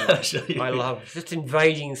diplomacy. I love just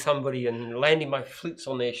invading somebody and landing my fleets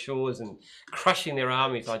on their shores and crushing their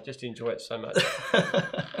armies. I just enjoy it so much.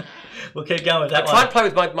 We'll keep going with that. I try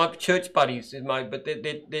to play with my church buddies, but they're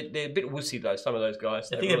a bit wussy though. Some of those guys.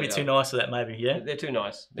 I think they'd be too nice for that, maybe. Yeah, they're too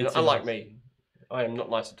nice. Unlike me, I am not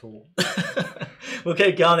nice at all. We'll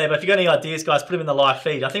keep going there. But if you've got any ideas, guys, put them in the live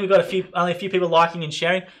feed. I think we've got only a few people liking and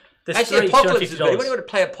sharing. There's actually, Apocalypse is good. Anybody want to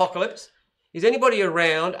play Apocalypse? Is anybody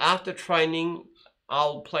around after training?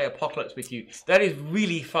 I'll play Apocalypse with you. That is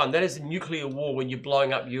really fun. That is a nuclear war when you're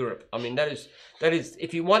blowing up Europe. I mean, that is.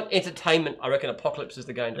 If you want entertainment, I reckon Apocalypse is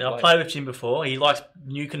the game to play. I've played with Jim before. He likes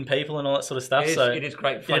nuking people and all that sort of stuff. It is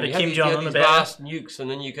great fun. You have these vast nukes,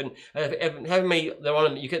 and then you can have me. They're on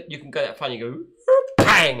them. You can go that fun. You go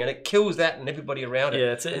bang, and it kills that and everybody around it.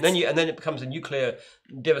 Yeah, and then it becomes a nuclear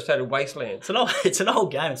devastated wasteland. It's an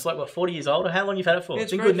old game. It's like what 40 years old. How long you've had it for?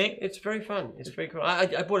 It's been good, Nick. It's very fun. It's very cool. I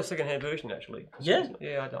bought a second-hand version actually. Yeah.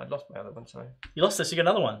 Yeah, I lost my other one. So you lost this. You got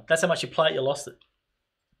another one. That's how much you play it. You lost it.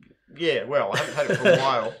 Yeah, well, I haven't had it for a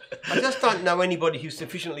while. I just don't know anybody who's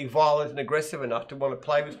sufficiently violent and aggressive enough to want to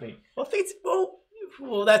play with me. I think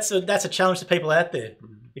well, that's a challenge to people out there.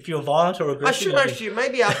 If you're violent or aggressive, I should ask you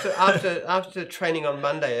maybe after training on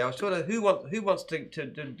Monday. I was sort of who wants to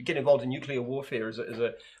get involved in nuclear warfare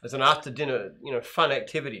as an after dinner fun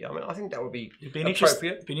activity. I mean, I think that would be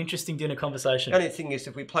appropriate. Be an interesting dinner conversation. The only thing is,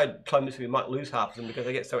 if we played diplomacy, we might lose half of them because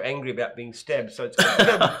they get so angry about being stabbed. So you've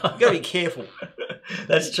got to be careful.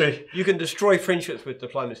 That's true. You can destroy friendships with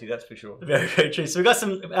diplomacy, that's for sure. Very, very true. So we've got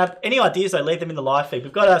some, any ideas, though, leave them in the live feed.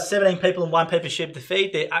 We've got 17 people and 1 people shared the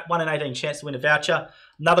feed. They're at 1 in 18 chance to win a voucher.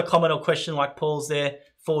 Another comment or question like Paul's there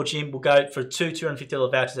for Jim will go for two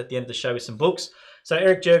 $250 vouchers at the end of the show with some books. So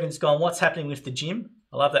Eric Jurgen's gone, what's happening with the gym?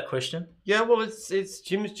 I love that question. Yeah, well, it's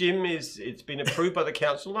Jim's gym. It's been approved by the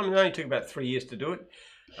council. I mean, it only took about 3 years to do it.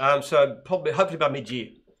 So hopefully by mid-year.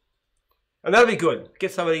 And that'll be good.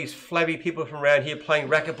 Get some of these flabby people from around here playing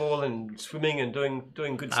racquetball and swimming and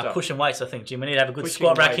doing good stuff. Pushing weights, I think, Jim. We need to have a good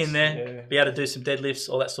squat rack in there, be able to do some deadlifts,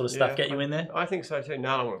 all that sort of stuff. Get you in there? I think so too. No,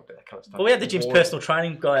 I don't want to do that kind of stuff. Well, we had the gym's personal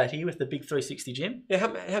training guy out here with the big 360 gym. Yeah,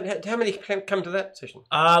 how many come to that session?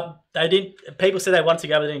 They didn't. People said they wanted to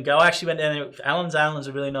go, but they didn't go. I actually went down there with Alan's. Alan's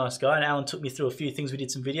a really nice guy, and Alan took me through a few things. We did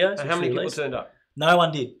some videos. And how many people turned up? No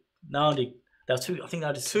one did. No one did. I think they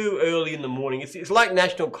were just too early in the morning. It's like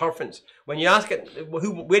national conference. When you ask it,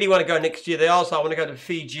 where do you want to go next year? They all say, I want to go to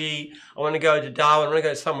Fiji. I want to go to Darwin. I want to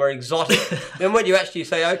go somewhere exotic. Then when you actually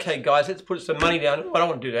say, okay, guys, let's put some money down. I don't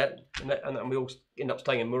want to do that. And then we all end up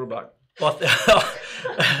staying in Murrabak. Well,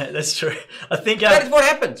 that's true. I think that is what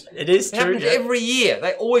happens. It is true. It happens every year.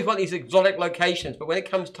 They always want these exotic locations, but when it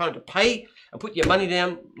comes time to pay and put your money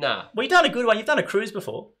down, nah. Well, you've done a good one. You've done a cruise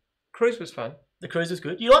before. Cruise was fun. The cruise was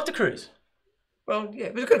good. You liked the cruise? Well, yeah,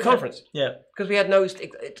 it was a good conference. Yeah. Because we had no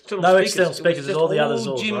external speakers. It was all the others.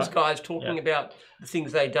 Jim's guys talking about the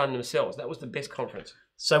things they'd done themselves. That was the best conference.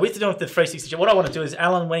 So with doing with the 360, what I want to do is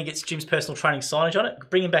Alan, when he gets Jim's personal training signage on it,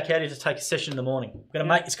 bring him back out here to take a session in the morning. We're going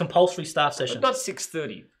to make it's compulsory staff session. But not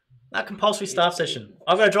 6:30. No, compulsory staff session.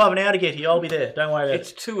 I've got to drive an hour to get here. I'll be there. Don't worry about it.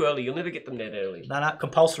 It's too early. You'll never get them there early. No,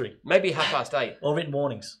 compulsory. Maybe 8:30. Or written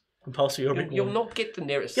warnings. Compulsory or written You'll not get them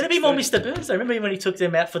there at 6:30. Going to be more Mr. Burns. I remember when he took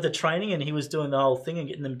them out for the training and he was doing the whole thing and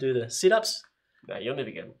getting them to do the sit-ups. No, you'll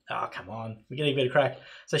never get them. Oh, come on. We're getting a bit of crack.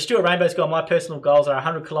 So Stuart Rainbow's got my personal goals are a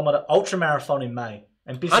 100-kilometre ultra marathon in May.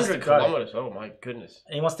 And 100 kilometres. Oh my goodness!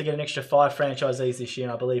 And he wants to get an extra 5 franchisees this year,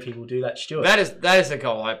 and I believe he will do that. Stuart, that is a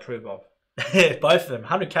goal I approve of. Both of them,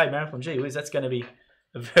 100k marathon. Gee whiz, that's going to be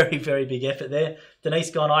a very, very big effort there. Denise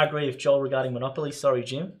gone. I agree with Joel regarding Monopoly. Sorry,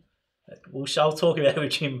 Jim. I'll talk about it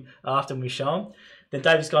with Jim after we show him. Then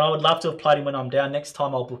David's gone. I would love to have played him when I'm down. Next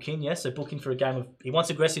time I'll book in. Yes, so book in for a game of. He wants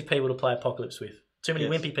aggressive people to play Apocalypse with. Too many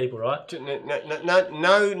wimpy people, right?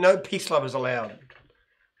 No peace lovers allowed.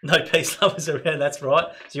 No peace lovers around, that's right.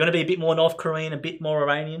 So you want to be a bit more North Korean, a bit more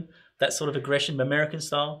Iranian, that sort of aggression, American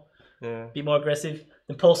style. Yeah. A bit more aggressive.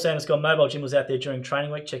 Then Paul Sanders gone, Mobile Gym was out there during training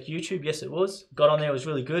week. Check YouTube. Yes, it was. Got on there, it was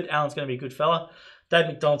really good. Alan's going to be a good fella. Dave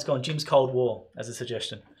McDonald's gone, Jim's Cold War, as a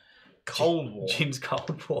suggestion. Cold War? Jim's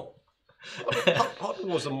Cold War. Hot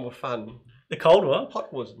Wars are more fun. The Cold War?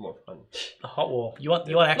 Hot Wars are more fun. The Hot War. You want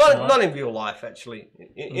action, right? Not in real life, actually.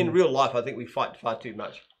 In real life, I think we fight far too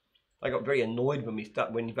much. I got very annoyed when we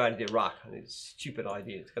invaded Iraq, and it's a stupid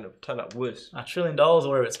idea. It's going to turn up worse. $1 trillion or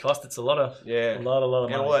whatever it's cost. It's a lot of a lot of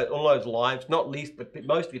money. And all those lives, not least, but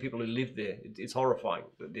mostly people who live there. It's horrifying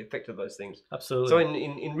the effect of those things. Absolutely. So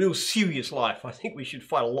in real serious life, I think we should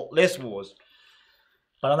fight a lot less wars.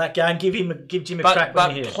 But on that game, give Jim a crack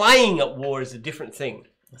when you're here. But playing at war is a different thing.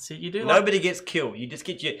 That's it. You do. Nobody gets killed. You just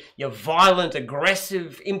get your violent,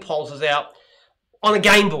 aggressive impulses out on a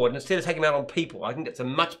game board instead of taking them out on people. I think that's a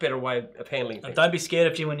much better way of handling things. Don't be scared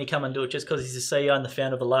of Jim when you come and do it just because he's the CEO and the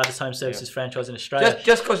founder of the largest home services franchise in Australia.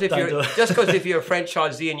 Just because if you're a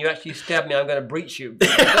franchisee and you actually stab me, I'm going to breach you.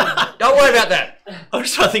 Don't worry about that. I'm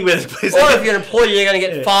just trying to think where this place. Or if you're an employee, you're going to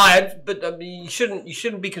get fired. But you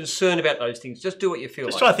shouldn't be concerned about those things. Just do what you feel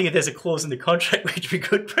like. Just trying to think if there's a clause in the contract which we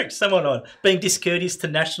could breach someone on. Being discourteous to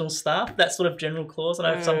national staff, that sort of general clause.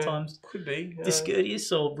 I know sometimes could be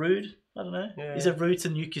discourteous or rude. I don't know. Yeah. Is it rude to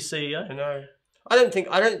nuke your CEO? I know. I don't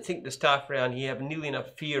think the staff around here have nearly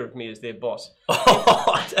enough fear of me as their boss.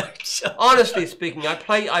 Honestly speaking, I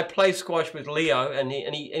play squash with Leo, and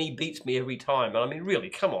he beats me every time. And I mean, really,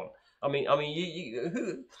 come on. I mean,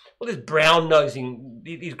 all this brown nosing,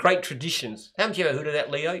 these great traditions. Haven't you ever heard of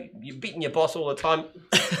that, Leo? You're beating your boss all the time.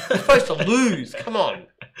 You're supposed to lose. Come on.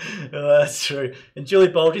 That's true. And Julie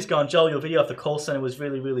Baldry's gone, Joel, your video of the call centre was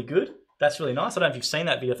really, really good. That's really nice. I don't know if you've seen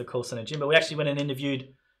that video of the call centre, Jim, but we actually went and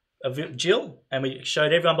interviewed Jill, and we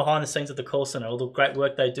showed everyone behind the scenes of the call centre, all the great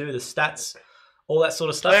work they do, the stats, all that sort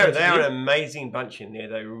of stuff. They're an amazing bunch in there.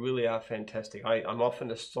 They really are fantastic. I'm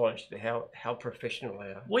often astonished at how professional they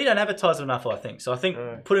are. We don't advertise it enough, I think. So I think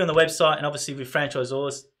put it on the website, and obviously with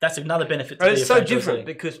franchisors, that's another benefit to it's so different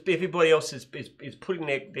because everybody else is putting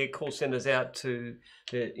their call centres out to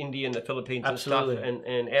India and the Philippines and stuff,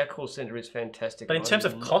 and our call centre is fantastic. But in terms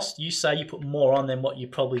of cost, you say you put more on than what you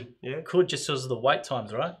probably could just because of the wait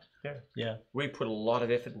times, right? Yeah. We put a lot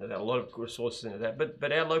of effort into that, a lot of resources into that.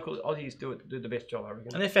 But our local Aussies do the best job, I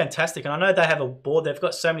reckon. And they're fantastic. And I know they have a board. They've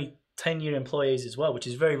got so many 10-year employees as well, which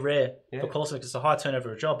is very rare for call centers because it's a high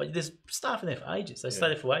turnover of job. But there's staff in there for ages. They stay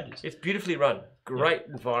there for ages. It's beautifully run. Great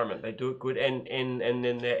environment. They do it good. And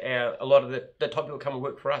then a lot of the top people come and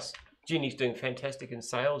work for us. Jeannie's doing fantastic in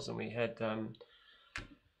sales, and we had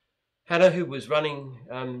Hannah, who was running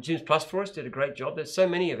Gyms Plus for us, did a great job. There's so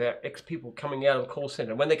many of our ex-people coming out of the call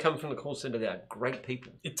centre. When they come from the call centre, they are great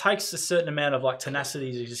people. It takes a certain amount of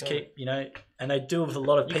tenacity to just keep, and they do with a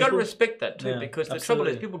lot of people. You've got to respect that too, because the trouble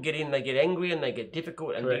is people get in, they get angry, and they get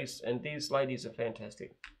difficult, and these ladies are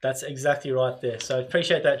fantastic. That's exactly right there. So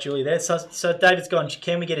appreciate that, Julie, there. So David's gone,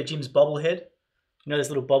 can we get a Jim's bobblehead? You know those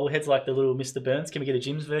little bobbleheads like the little Mr. Burns? Can we get a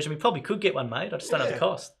Jim's version? We probably could get one made. I just don't know the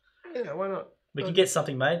cost. Yeah, why not? We can get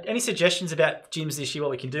something made. Any suggestions about gyms this year,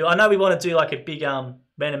 what we can do? I know we want to do like a big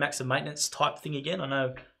random acts of maintenance type thing again. I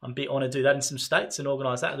know I want to do that in some states and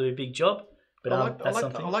organise that. It'll be a big job. But I like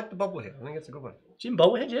the bobblehead. I think it's a good one. Gym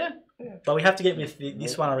bobblehead, yeah. But we have to get with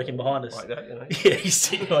this one, I reckon, behind us. Like that, Yeah, he's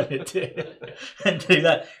sitting on it too. And do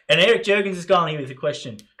that. And Eric Jurgens has gone here with a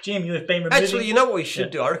question. Jim, you have been removing... Actually, you know what we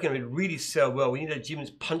should do? I reckon it would really sell well. We need a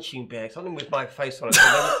Jim's punching bag, something with my face on it.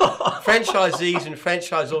 Franchisees and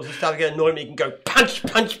franchisors and stuff get annoyed me. You can go punch,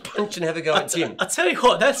 punch, punch and have a go at Jim. I tell you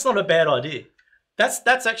what, that's not a bad idea.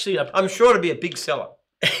 That's actually a... I'm sure it'll be a big seller.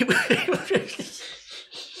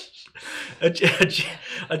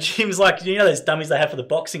 Jim's like, you know those dummies they have for the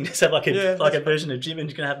boxing, just have like a version of Jim, and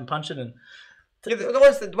you can have them punch it. And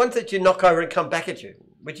the ones that you knock over and come back at you,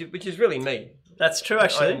 which is really me. That's true,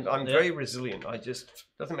 actually. I'm very resilient.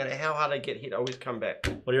 Doesn't matter how hard I get hit, I always come back.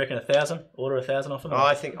 What do you reckon? 1,000? Order 1,000 off them? Oh,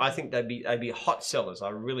 I think they'd be hot sellers. I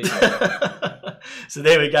really do. So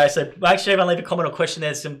there we go. So make sure everyone leave a comment or question.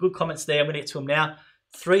 There's some good comments there. I'm going to get to them now.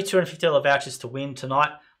 3 $250 vouchers to win tonight.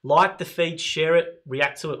 Like the feed, share it,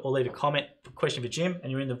 react to it, or leave a comment. Question for Jim,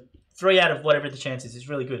 and you're in the 3 out of whatever the chances. It's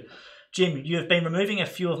really good. Jim, you have been removing a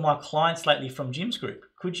few of my clients lately from Jim's group.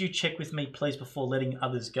 Could you check with me, please, before letting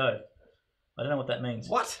others go? I don't know what that means.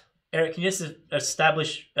 What? Eric, can you just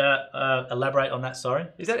elaborate on that, sorry?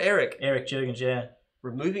 Is that Eric? Eric Jurgens, yeah.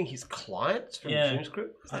 Removing his clients from Jim's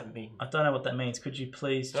group? What does that mean? I don't know what that means. Could you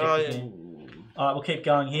please check with me? All right, we'll keep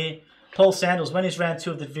going here. Paul Sandals, when is round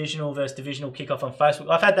 2 of the divisional versus divisional kickoff on Facebook?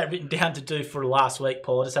 I've had that written down to do for last week,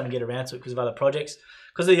 Paul. I just haven't get around to it because of other projects.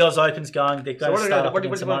 Because of the Oz Opens going, they're going to start up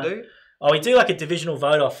again tomorrow. What do you want to do? Oh, we do like a divisional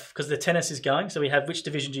vote off because the tennis is going. So we have which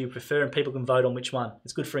division do you prefer, and people can vote on which one.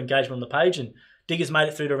 It's good for engagement on the page, and Digger's made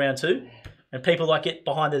it through to round 2, and people like it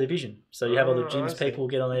behind the division. So you have all the gyms people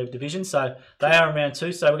get on their division. So they are in round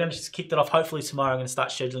 2. So we're going to just kick that off. Hopefully tomorrow I'm going to start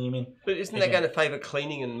scheduling them in. But isn't that going to favour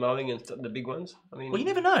cleaning and mowing and the big ones? I mean, well, you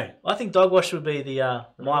never know. I think dog wash would be the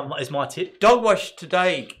my tip. Dog wash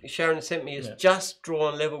today, Sharon sent me, is just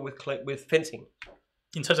drawn level with fencing.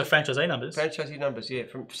 In terms of franchisee numbers? Franchisee numbers, yeah.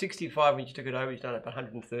 From 65 when you took it over, you've done it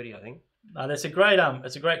 130, I think. It's a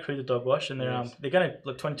great crew, the dog wash, and they're going to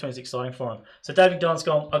look. 2020 is exciting for them. So David Don's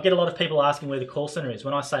gone. I get a lot of people asking where the call centre is.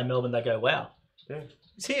 When I say Melbourne, they go, "Wow,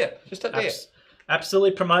 it's here, just up there."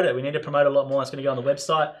 Absolutely promote it. We need to promote it a lot more. It's going to go on the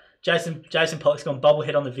website. Jason Pollock's gone.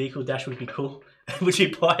 Bobblehead on the vehicle dash would be cool. Would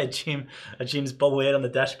you buy a Jim's bobblehead on the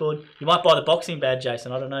dashboard? You might buy the boxing badge,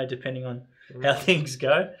 Jason. I don't know, depending on how things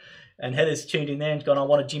go. And Heather's tuned in there and gone, I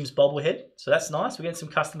want a Jim's bobblehead. So that's nice. We're getting some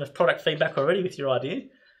customer product feedback already with your idea.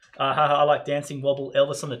 I like dancing wobble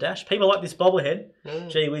Elvis on the dash. People like this bobblehead.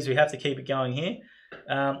 Gee whiz, we have to keep it going here.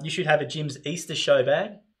 You should have a Jim's Easter show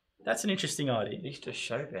bag. That's an interesting idea. Easter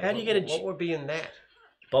show bag? How do you get what would be in that?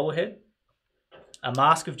 Bobblehead. A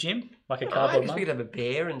mask of Jim, like a cardboard mask. We could have a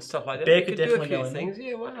bear and stuff like that. Bear could definitely go in things.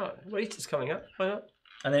 Yeah, why not? Well, Easter's coming up. Why not?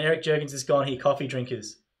 And then Eric Jurgens has gone here, coffee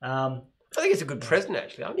drinkers. I think it's a good present,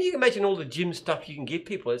 actually. I mean, you can imagine all the Jim stuff you can give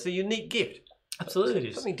people. It's a unique gift. Absolutely, it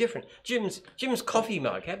is. Something different. Jim's coffee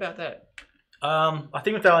mug. How about that? I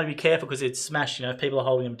think we've got to be careful because it's smashed. You know, people are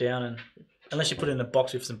holding them down, and unless you put it in a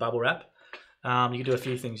box with some bubble wrap, you can do a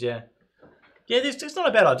few things. Yeah, it's not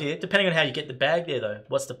a bad idea. Depending on how you get the bag there, though.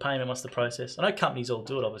 What's the payment? What's the process? I know companies all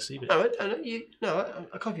do it, obviously, but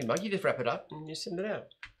a coffee mug. You just wrap it up and you send it out.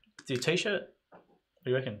 Do a t-shirt? What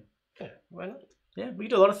do you reckon? Yeah, why not? Yeah, we can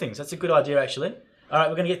do a lot of things. That's a good idea, actually. All right,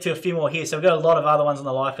 we're going to get to a few more here. So we've got a lot of other ones on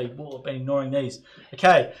the live feed. We've been ignoring these.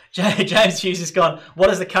 Okay, James Hughes has gone, what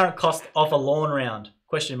is the current cost of a lawn round?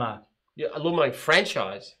 Question mark. Yeah, a lawn mowing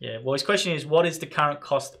franchise. Yeah, well, his question is, what is the current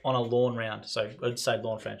cost on a lawn round? So I'd say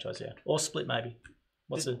lawn franchise, yeah. Or split, maybe.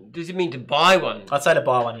 Does it mean to buy one? I'd say to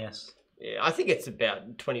buy one, yes. Yeah, I think it's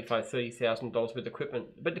about $25,000, $30,000 with equipment.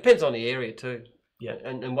 But it depends on the area too. Yeah,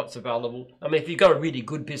 and what's available. I mean, if you've got a really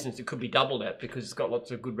good business, it could be double that because it's got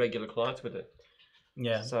lots of good regular clients with it.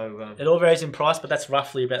 Yeah. So it all varies in price, but that's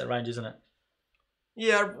roughly about the range, isn't it?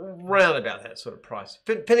 Yeah, round about that sort of price,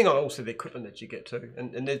 depending on also the equipment that you get too,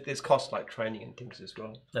 and there's costs like training and things as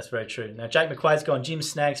well. That's very true. Now Jake McQuaid's gone Jim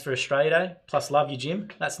snags for Australia Day. Plus love you, Jim.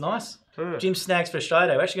 That's nice. Jim snags for Australia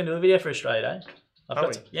Day. We're actually going to do a video for Australia Day. I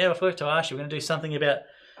forgot to ask you. We're going to do something about.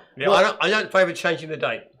 Yeah, I don't favour changing the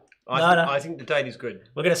date. I think the date is good.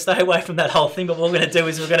 We're going to stay away from that whole thing, but what we're going to do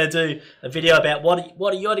is we're going to do a video about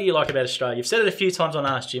what do you like about Australia. You've said it a few times on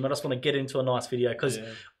Ask Jim. I just want to get into a nice video because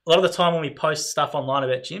a lot of the time when we post stuff online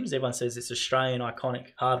about gyms, everyone says it's Australian, iconic,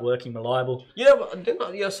 hard-working, reliable. You know,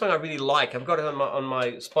 a song I really like. I've got it on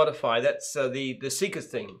my Spotify. That's the Seekers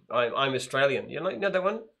thing. I'm Australian. You know that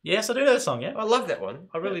one? Yes, I do know that song. Yeah, I love that one.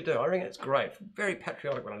 I really do. I think it's great. Very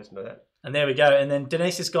patriotic when I listen to that. And there we go. And then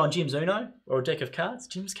Denise has gone Jim's Uno or a deck of cards.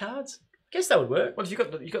 Jim's cards. I guess that would work. Well, you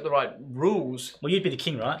got the right rules. Well, you'd be the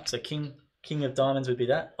king, right? So king of diamonds would be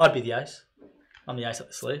that. I'd be the ace. I'm the ace up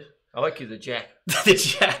the sleeve. I like you, the jack. The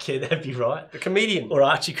jack, yeah, that'd be right. The comedian. Or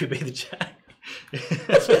Archie could be the jack.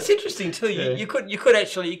 That's interesting too. Yeah. You could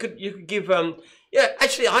give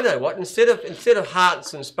actually I know what, instead of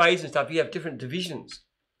hearts and spades and stuff, you have different divisions.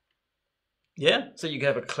 Yeah. So you could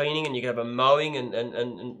have a cleaning and you could have a mowing and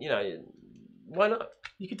you know, why not?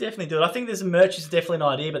 You could definitely do it. I think there's a merch is definitely an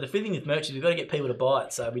idea, but the thing with merch is we've got to get people to buy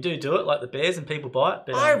it. So we do it like the Bears and people buy it.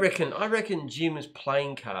 But, I reckon Jim's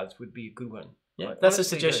playing cards would be a good one. Yeah, that's a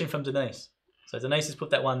suggestion from Denise. So Denise has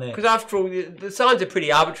put that one there. Because after all, the signs are pretty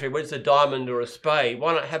arbitrary. Whether it's a diamond or a spade,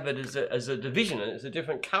 why not have it as a division and it's a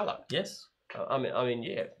different colour? Yes. I mean,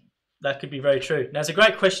 yeah. That could be very true. Now, there's a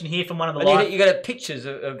great question here from one of the you got to have pictures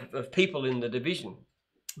of people in the division.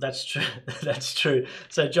 That's true. That's true.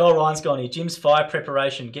 So Joel Ryan's gone here. Jim's fire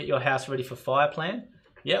preparation. Get your house ready for fire plan.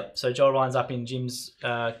 Yep. So Joel Ryan's up in Jim's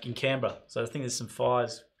in Canberra. So I think there's some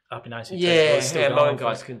fires up in ACT. Yeah, Mowing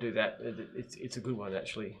guys can do that. It's a good one,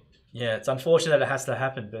 actually. Yeah, it's unfortunate that it has to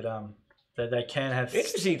happen, but they can have. The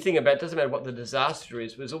interesting thing about it doesn't matter what the disaster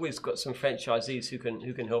is. There's always got some franchisees who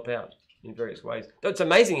can help out in various ways. It's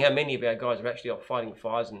amazing how many of our guys are actually off fighting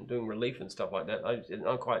fires and doing relief and stuff like that.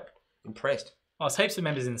 I'm quite impressed. Oh, there's heaps of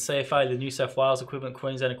members in the CFA, the New South Wales equivalent,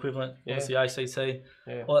 Queensland equivalent, obviously ACT,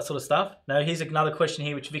 all that sort of stuff. Now, here's another question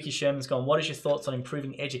here, which Vicky Sherman's gone. What is your thoughts on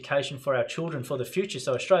improving education for our children for the future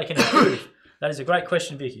so Australia can improve? That is a great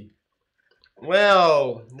question, Vicky.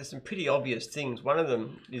 Well, there's some pretty obvious things. One of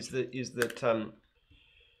them is that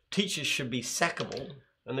teachers should be sackable.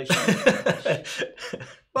 And they should...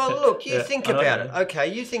 Well, look, you think about it. Okay,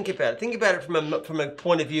 you think about it. Think about it from a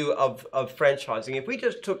point of view of franchising. If we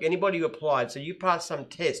just took anybody who applied, so you pass some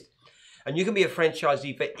test, and you can be a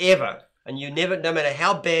franchisee forever, and you never, no matter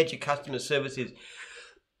how bad your customer service is,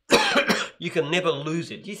 you can never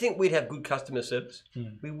lose it. Do you think we'd have good customer service?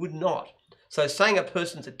 We would not. So saying a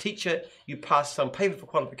person's a teacher, you pass some paper for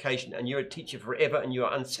qualification, and you're a teacher forever, and you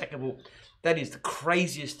are unsackable. That is the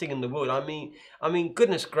craziest thing in the world. I mean,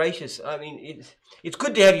 goodness gracious. I mean, it's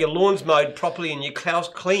good to have your lawns mowed properly and your house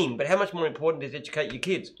clean, but how much more important is educate your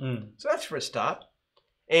kids? So that's for a start.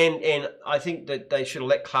 And I think that they should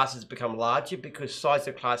let classes become larger because size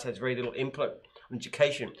of class has very little input on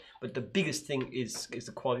education. But the biggest thing is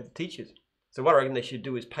the quality of the teachers. So what I reckon they should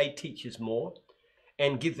do is pay teachers more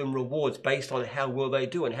and give them rewards based on how well they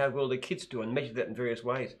do and how well their kids do and measure that in various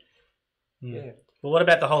ways. Yeah. Well, what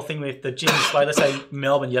about the whole thing with the gyms? Like, let's say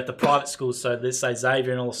Melbourne, you have the private schools. So let's say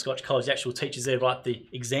Xavier and all the Scotch College, the actual teachers there write the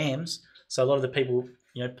exams. So a lot of the people,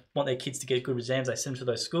 want their kids to get good exams. They send them to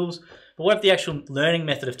those schools. But what about the actual learning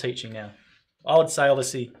method of teaching now? I would say,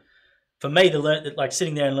 obviously, for me, like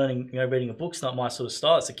sitting there and learning, reading a book's not my sort of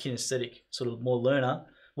style. It's a kinesthetic sort of more learner.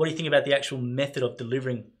 What do you think about the actual method of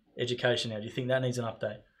delivering education now? Do you think that needs an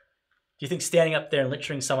update? Do you think standing up there and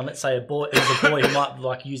lecturing someone, let's say a boy who might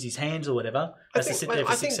like use his hands or whatever, has to sit there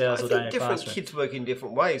for 6 hours a day in a classroom? Different kids work in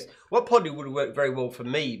different ways. What probably would have worked very well for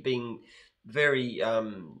me, being very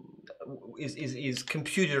is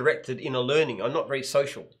computer directed in a learning. I'm not very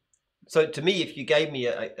social. So to me, if you gave me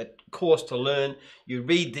a course to learn, you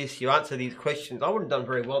read this, you answer these questions, I wouldn't have done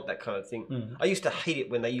very well at that kind of thing. I used to hate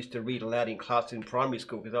it when they used to read aloud in class in primary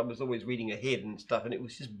school because I was always reading ahead and stuff, and it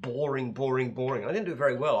was just boring. I didn't do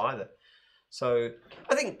very well either. So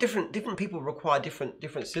I think different people require different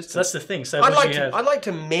systems. So that's the thing. So I'd like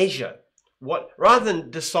to measure what, rather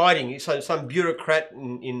than deciding. So some bureaucrat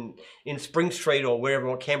in Spring Street or wherever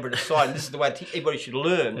or Canberra decide this is the way everybody should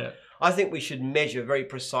learn. Yeah. I think we should measure very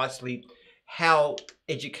precisely how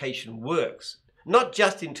education works, not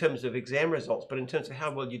just in terms of exam results, but in terms of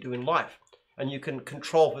how well you do in life. And you can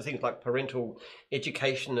control for things like parental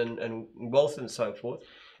education and wealth and so forth,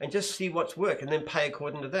 and just see what's work and then pay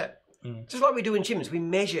according to that. Just like we do in gyms, we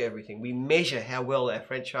measure everything. We measure how well our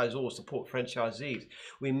franchisors support franchisees.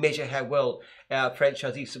 We measure how well our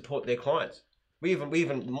franchisees support their clients. We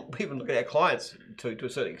even look at our clients to a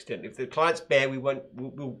certain extent. If the client's bad,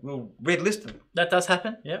 we'll red list them. That does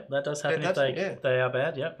happen. Yeah, that does happen if they are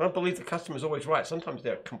bad. Yeah. I don't believe the customer's always right. Sometimes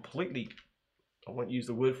they're completely, I won't use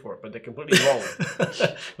the word for it, but they're completely wrong.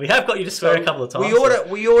 We have got you to swear a couple of times.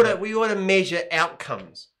 We ought to measure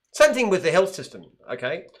outcomes. Same thing with the health system,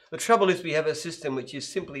 okay? The trouble is we have a system which is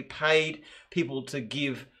simply paid people to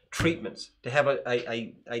give treatments, to have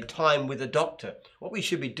a time with a doctor. What we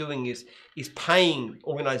should be doing is paying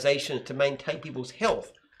organisations to maintain people's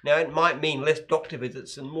health. Now, it might mean less doctor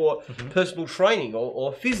visits and more personal training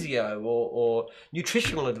or physio or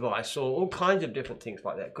nutritional advice or all kinds of different things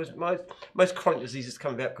like that, because most chronic diseases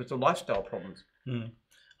come about because of lifestyle problems.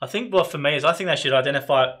 I think what for me is I think they should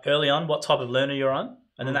identify early on what type of learner you're on.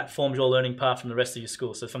 And then that forms your learning path from the rest of your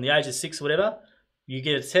school. So from the age of 6 or whatever, you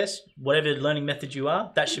get a test, whatever learning method you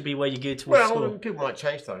are, that should be where you get towards school. Well, people might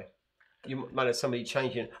change though. You might have somebody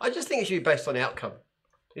changing. I just think it should be based on outcome.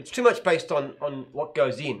 It's too much based on what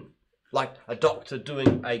goes in, like a doctor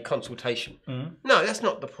doing a consultation. No, that's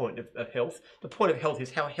not the point of health. The point of health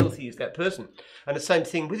is how healthy is that person. And the same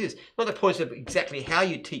thing with this. Not the point of exactly how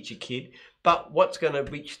you teach a kid, but what's going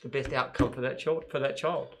to reach the best outcome for that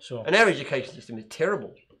child. Sure. And our education system is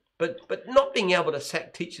terrible. But not being able to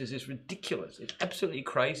sack teachers is ridiculous. It's absolutely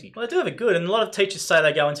crazy. Well, they do have it good. And a lot of teachers say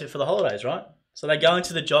they go into it for the holidays, right? So they go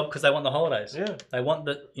into the job because they want the holidays. Yeah. They want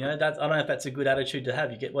the, I don't know if that's a good attitude to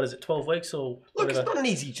have. You get, what is it, 12 weeks or whatever? Look, it's not an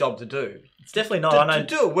easy job to do. It's definitely not. To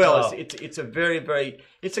do it well, it's a very,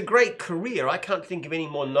 it's a great career. I can't think of any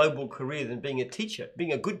more noble career than being a teacher.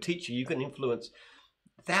 Being a good teacher, you can influence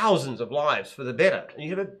thousands of lives for the better. And you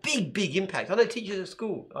have a big impact. I know teachers at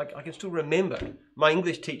school. I can still remember my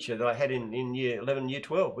English teacher that I had in year 11, year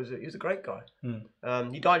 12 was a great guy.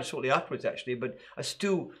 He died shortly afterwards, actually, but I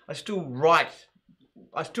still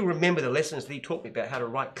remember the lessons that he taught me about how to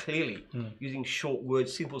write clearly, using short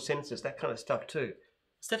words, simple sentences, that kind of stuff too.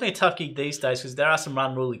 It's definitely a tough gig these days because there are some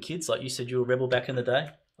unruly kids. Like you said, you were a rebel back in the day.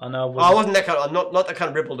 I know. I wasn't that kind of. I'm not the kind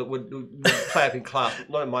of rebel that would play up in class.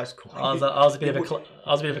 Not in my school. I was a bit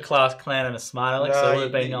of a class clown and a smart aleck. No, so it would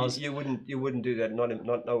have been. You wouldn't do that.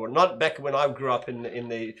 Not back when I grew up in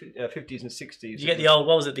the 50s and 60s. Did you get the old?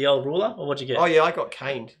 What was it? The old ruler, or what'd you get? Oh yeah, I got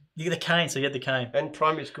caned. You get the cane, so you had the cane. And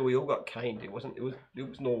primary school, we all got caned. It was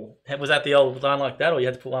normal. Was that the old line like that, or you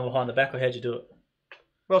had to put one behind the back, or how'd you do it?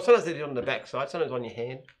 Well, sometimes they did it on the back side, sometimes on your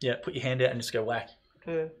hand. Yeah, put your hand out and just go whack.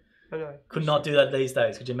 Yeah. I know. Could not do that these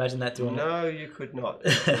days. Could you imagine that doing? No, you could not.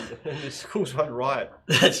 And the schools run riot.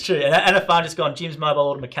 That's true. And if I'm just gone, Jim's Mobile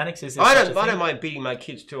Auto Mechanics. I don't mind beating my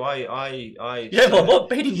kids too. Yeah, but what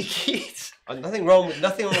beating your kids? Nothing wrong with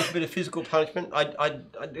a bit of physical punishment.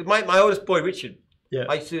 My oldest boy Richard. Yeah.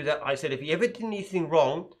 I used to do that. I said if he ever did anything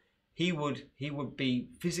wrong, he would be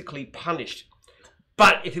physically punished.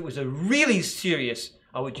 But if it was a really serious,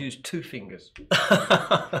 I would use 2 fingers.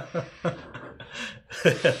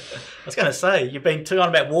 I was going to say, you've been too on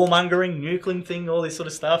about warmongering, nuclear thing, all this sort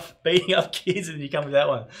of stuff, beating up kids, and you come with that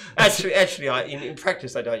one. Actually, in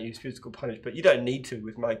practice, I don't use physical punishment, but you don't need to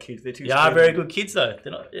with my kids. They're too. They are very good kids, though.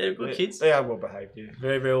 They're good kids. They are well behaved. Yeah.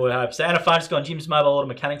 Very, very well behaved. So Anna Farn's gone. Jim's Mobile Auto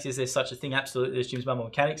Mechanics. Is there such a thing? Absolutely, there's Jim's Mobile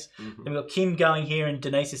Mechanics. Then we've got Kim going here, and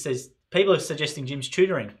Denise says people are suggesting Jim's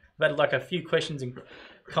tutoring. We've had like a few questions and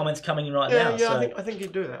comments coming in right now. Yeah, so. I think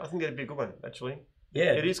you'd do that. I think that'd be a good one, actually.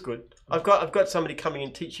 Yeah, it is good. I've got somebody coming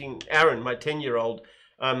and teaching Aaron, my 10-year-old,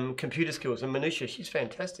 computer skills, and Manusha. She's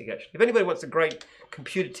fantastic, actually. If anybody wants a great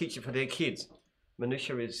computer teacher for their kids,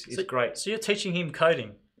 Manusha is great. So you're teaching him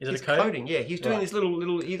coding? Is it coding? Yeah, he's doing this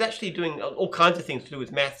little. He's actually doing all kinds of things to do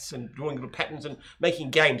with maths and drawing little patterns and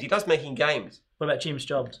making games. He does making games. What about Jim's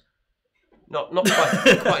jobs? Not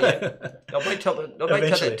quite yet. I'll wait till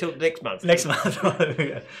next month. Next month.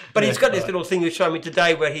 But he's got this little thing he's showing me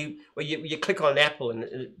today where you click on an apple and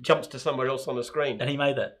it jumps to somewhere else on the screen. And he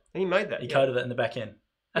made that. He coded it in the back end.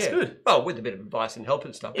 That's good. Well, with a bit of advice and help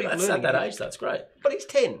and stuff. Yeah, that's at that age. That's great. But he's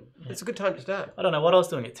 10. Yeah. It's a good time to start. I don't know what I was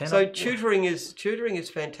doing at 10. So tutoring is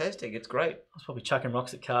fantastic. It's great. I was probably chucking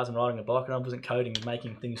rocks at cars and riding a bike, and I wasn't coding and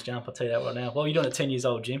making things jump. I'll tell you that right now. What were you doing at 10 years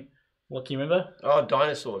old, Jim? What can you remember? Oh,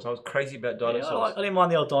 dinosaurs. I was crazy about dinosaurs. Yeah, I didn't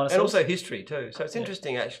mind the old dinosaurs. And also history too. So it's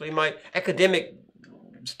interesting actually. My academic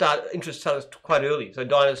interest started quite early. So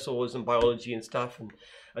dinosaurs and biology and stuff,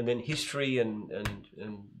 and then history and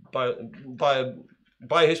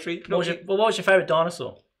biohistory. What was your favourite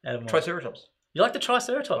dinosaur? Triceratops. You like the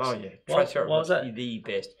Triceratops? Oh yeah, Triceratops. Why was that? The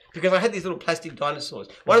best. Because I had these little plastic dinosaurs.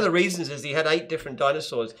 One of the reasons is he had 8 different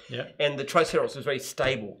dinosaurs, and the Triceratops was very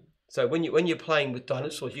stable. So when you're playing with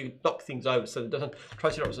dinosaurs, you knock things over. So the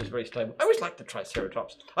Triceratops is very stable. I always liked the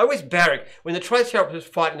Triceratops. I always barrack when the Triceratops was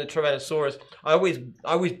fighting the Tyrannosaurus. I always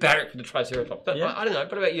barrack for the Triceratops. Yeah. I don't know.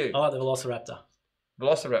 What about you? I like the Velociraptor.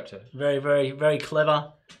 Velociraptor. Very, very, very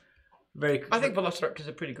clever. I think Velociraptors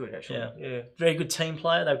are pretty good, actually. Yeah. Very good team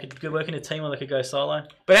player. They could work in a team or they could go solo.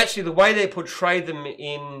 But actually, the way they portray them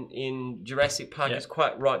in Jurassic Park is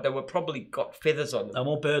quite right. They were probably got feathers on them. They're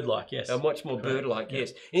more bird-like, yes. They're much more bird-like,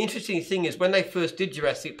 yes. An interesting thing is when they first did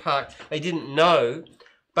Jurassic Park, they didn't know,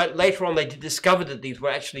 but later on they did discover that these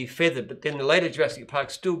were actually feathered. But then the later Jurassic Park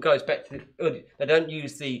still goes back to the early. They don't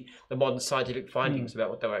use the modern scientific findings about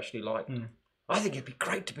what they were actually like. I think it'd be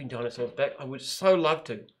great to bring dinosaurs back. I would so love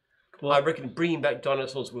to. Well, I reckon bringing back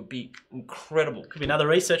dinosaurs would be incredible. Could be another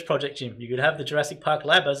research project, Jim. You could have the Jurassic Park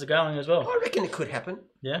lab as they're going as well. I reckon it could happen.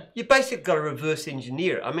 Yeah. You basically got to reverse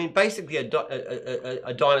engineer it. I mean, basically a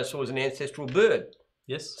dinosaur is an ancestral bird.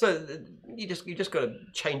 Yes. So you just got to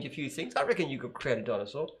change a few things. I reckon you could create a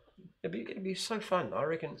dinosaur. It'd be so fun. I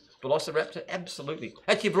reckon Velociraptor, absolutely.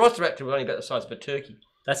 Actually, Velociraptor was only about the size of a turkey.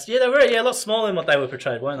 They were a lot smaller than what they were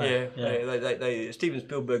portrayed, weren't they? Yeah. They Steven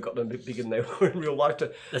Spielberg got them a bit bigger than they were in real life.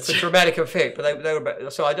 That's a dramatic effect, but they were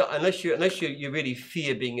about, so unless you really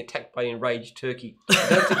fear being attacked by an enraged turkey, I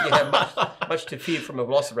don't think you have much to fear from a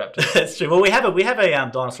Velociraptor. That's true. Well, we have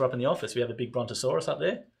a dinosaur up in the office. We have a big Brontosaurus up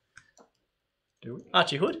there. Do we?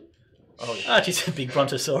 Archie Hood. Oh, yeah. Archie's a big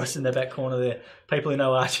brontosaurus in the back corner there. People who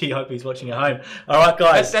know Archie hope he's watching at home. All right,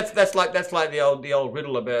 guys. That's like the old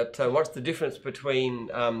riddle about what's the difference between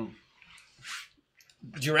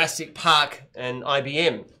Jurassic Park and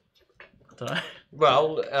IBM. I don't know.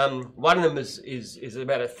 Well, one of them is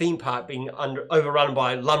about a theme park being overrun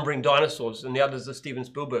by lumbering dinosaurs, and the other is a Steven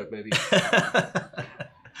Spielberg movie.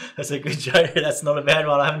 That's a good joke. That's not a bad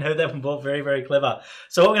one. I haven't heard that one before. Very, very clever.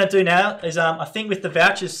 So what we're going to do now is, I think with the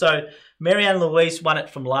vouchers, so Marianne Louise won it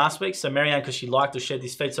from last week. So Marianne, because she liked or shared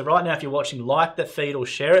this feed. So right now, if you're watching, like the feed or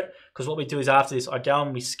share it. Because what we do is after this, I go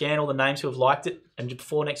and we scan all the names who have liked it. And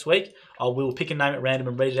before next week, we'll pick a name at random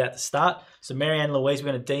and read it out at the start. So Marianne Louise,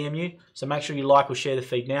 we're going to DM you. So make sure you like or share the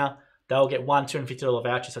feed now. They'll get one $250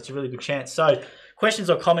 voucher. So it's a really good chance. So questions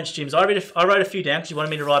or comments, Jims? I wrote a few down because you wanted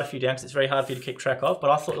me to write a few down because it's very hard for you to keep track of. But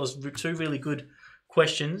I thought there was two really good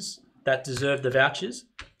questions that deserve the vouchers.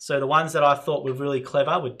 So the ones that I thought were really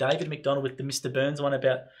clever were David McDonald with the Mr. Burns one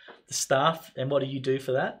about the staff and what do you do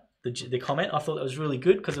for that? The comment. I thought that was really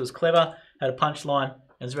good because it was clever, had a punchline,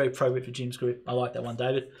 and it was very appropriate for Jim's group. I like that one,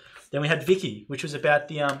 David. Then we had Vicky, which was about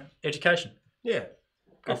the education. Yeah.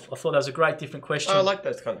 I thought that was a great different question. I like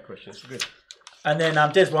those kind of questions. Good. And then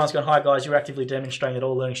Des Ryan's going, hi guys, you're actively demonstrating that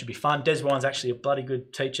all learning should be fun. Des Ryan's actually a bloody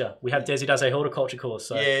good teacher. We have Des, he does a horticulture course.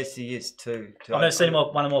 So. Yes, he is too. I've never seen one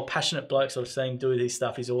of the more passionate blokes I've seen do this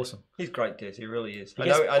stuff. He's awesome. He's great, Des. He really is.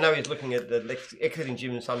 I know he's looking at the exiting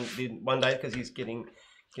gym one day because he's getting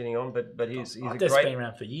on, but he's a Des great. Been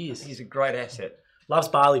around for years. He's a great asset. Loves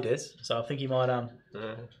Bali, Des. So I think he might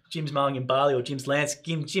Jim's mowing in Bali or Jim's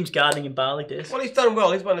gardening in Bali, Des. Well, he's done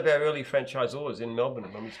well. He's one of our early franchisors in Melbourne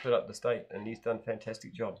when we split up the state, and he's done a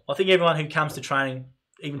fantastic job. I think everyone who comes to training,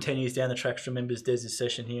 even 10 years down the track, remembers Des'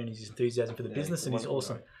 session here and his enthusiasm for the business, and he's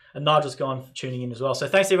awesome. Guy. And Nigel's gone tuning in as well. So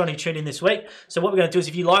thanks to everyone who tuned in this week. So what we're going to do is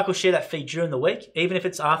if you like or share that feed during the week, even if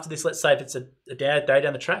it's after this, let's say if it's a day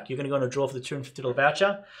down the track, you're going to go on a draw for the $250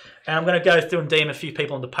 voucher. And I'm going to go through and DM a few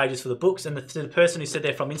people on the pages for the books. And to the person who said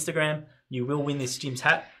they're from Instagram, you will win this Jim's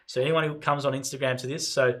hat. So anyone who comes on Instagram to this,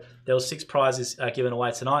 so there was 6 prizes given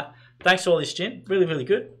away tonight. Thanks for all this, Jim. Really, really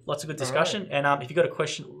good. Lots of good discussion. Right. And if you've got a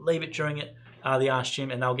question, leave it during it, the Ask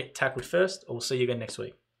Jim, and they'll get tackled first. Or we'll see you again next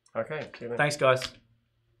week. Okay. See you then. Thanks, guys.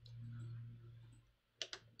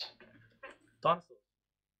 Done.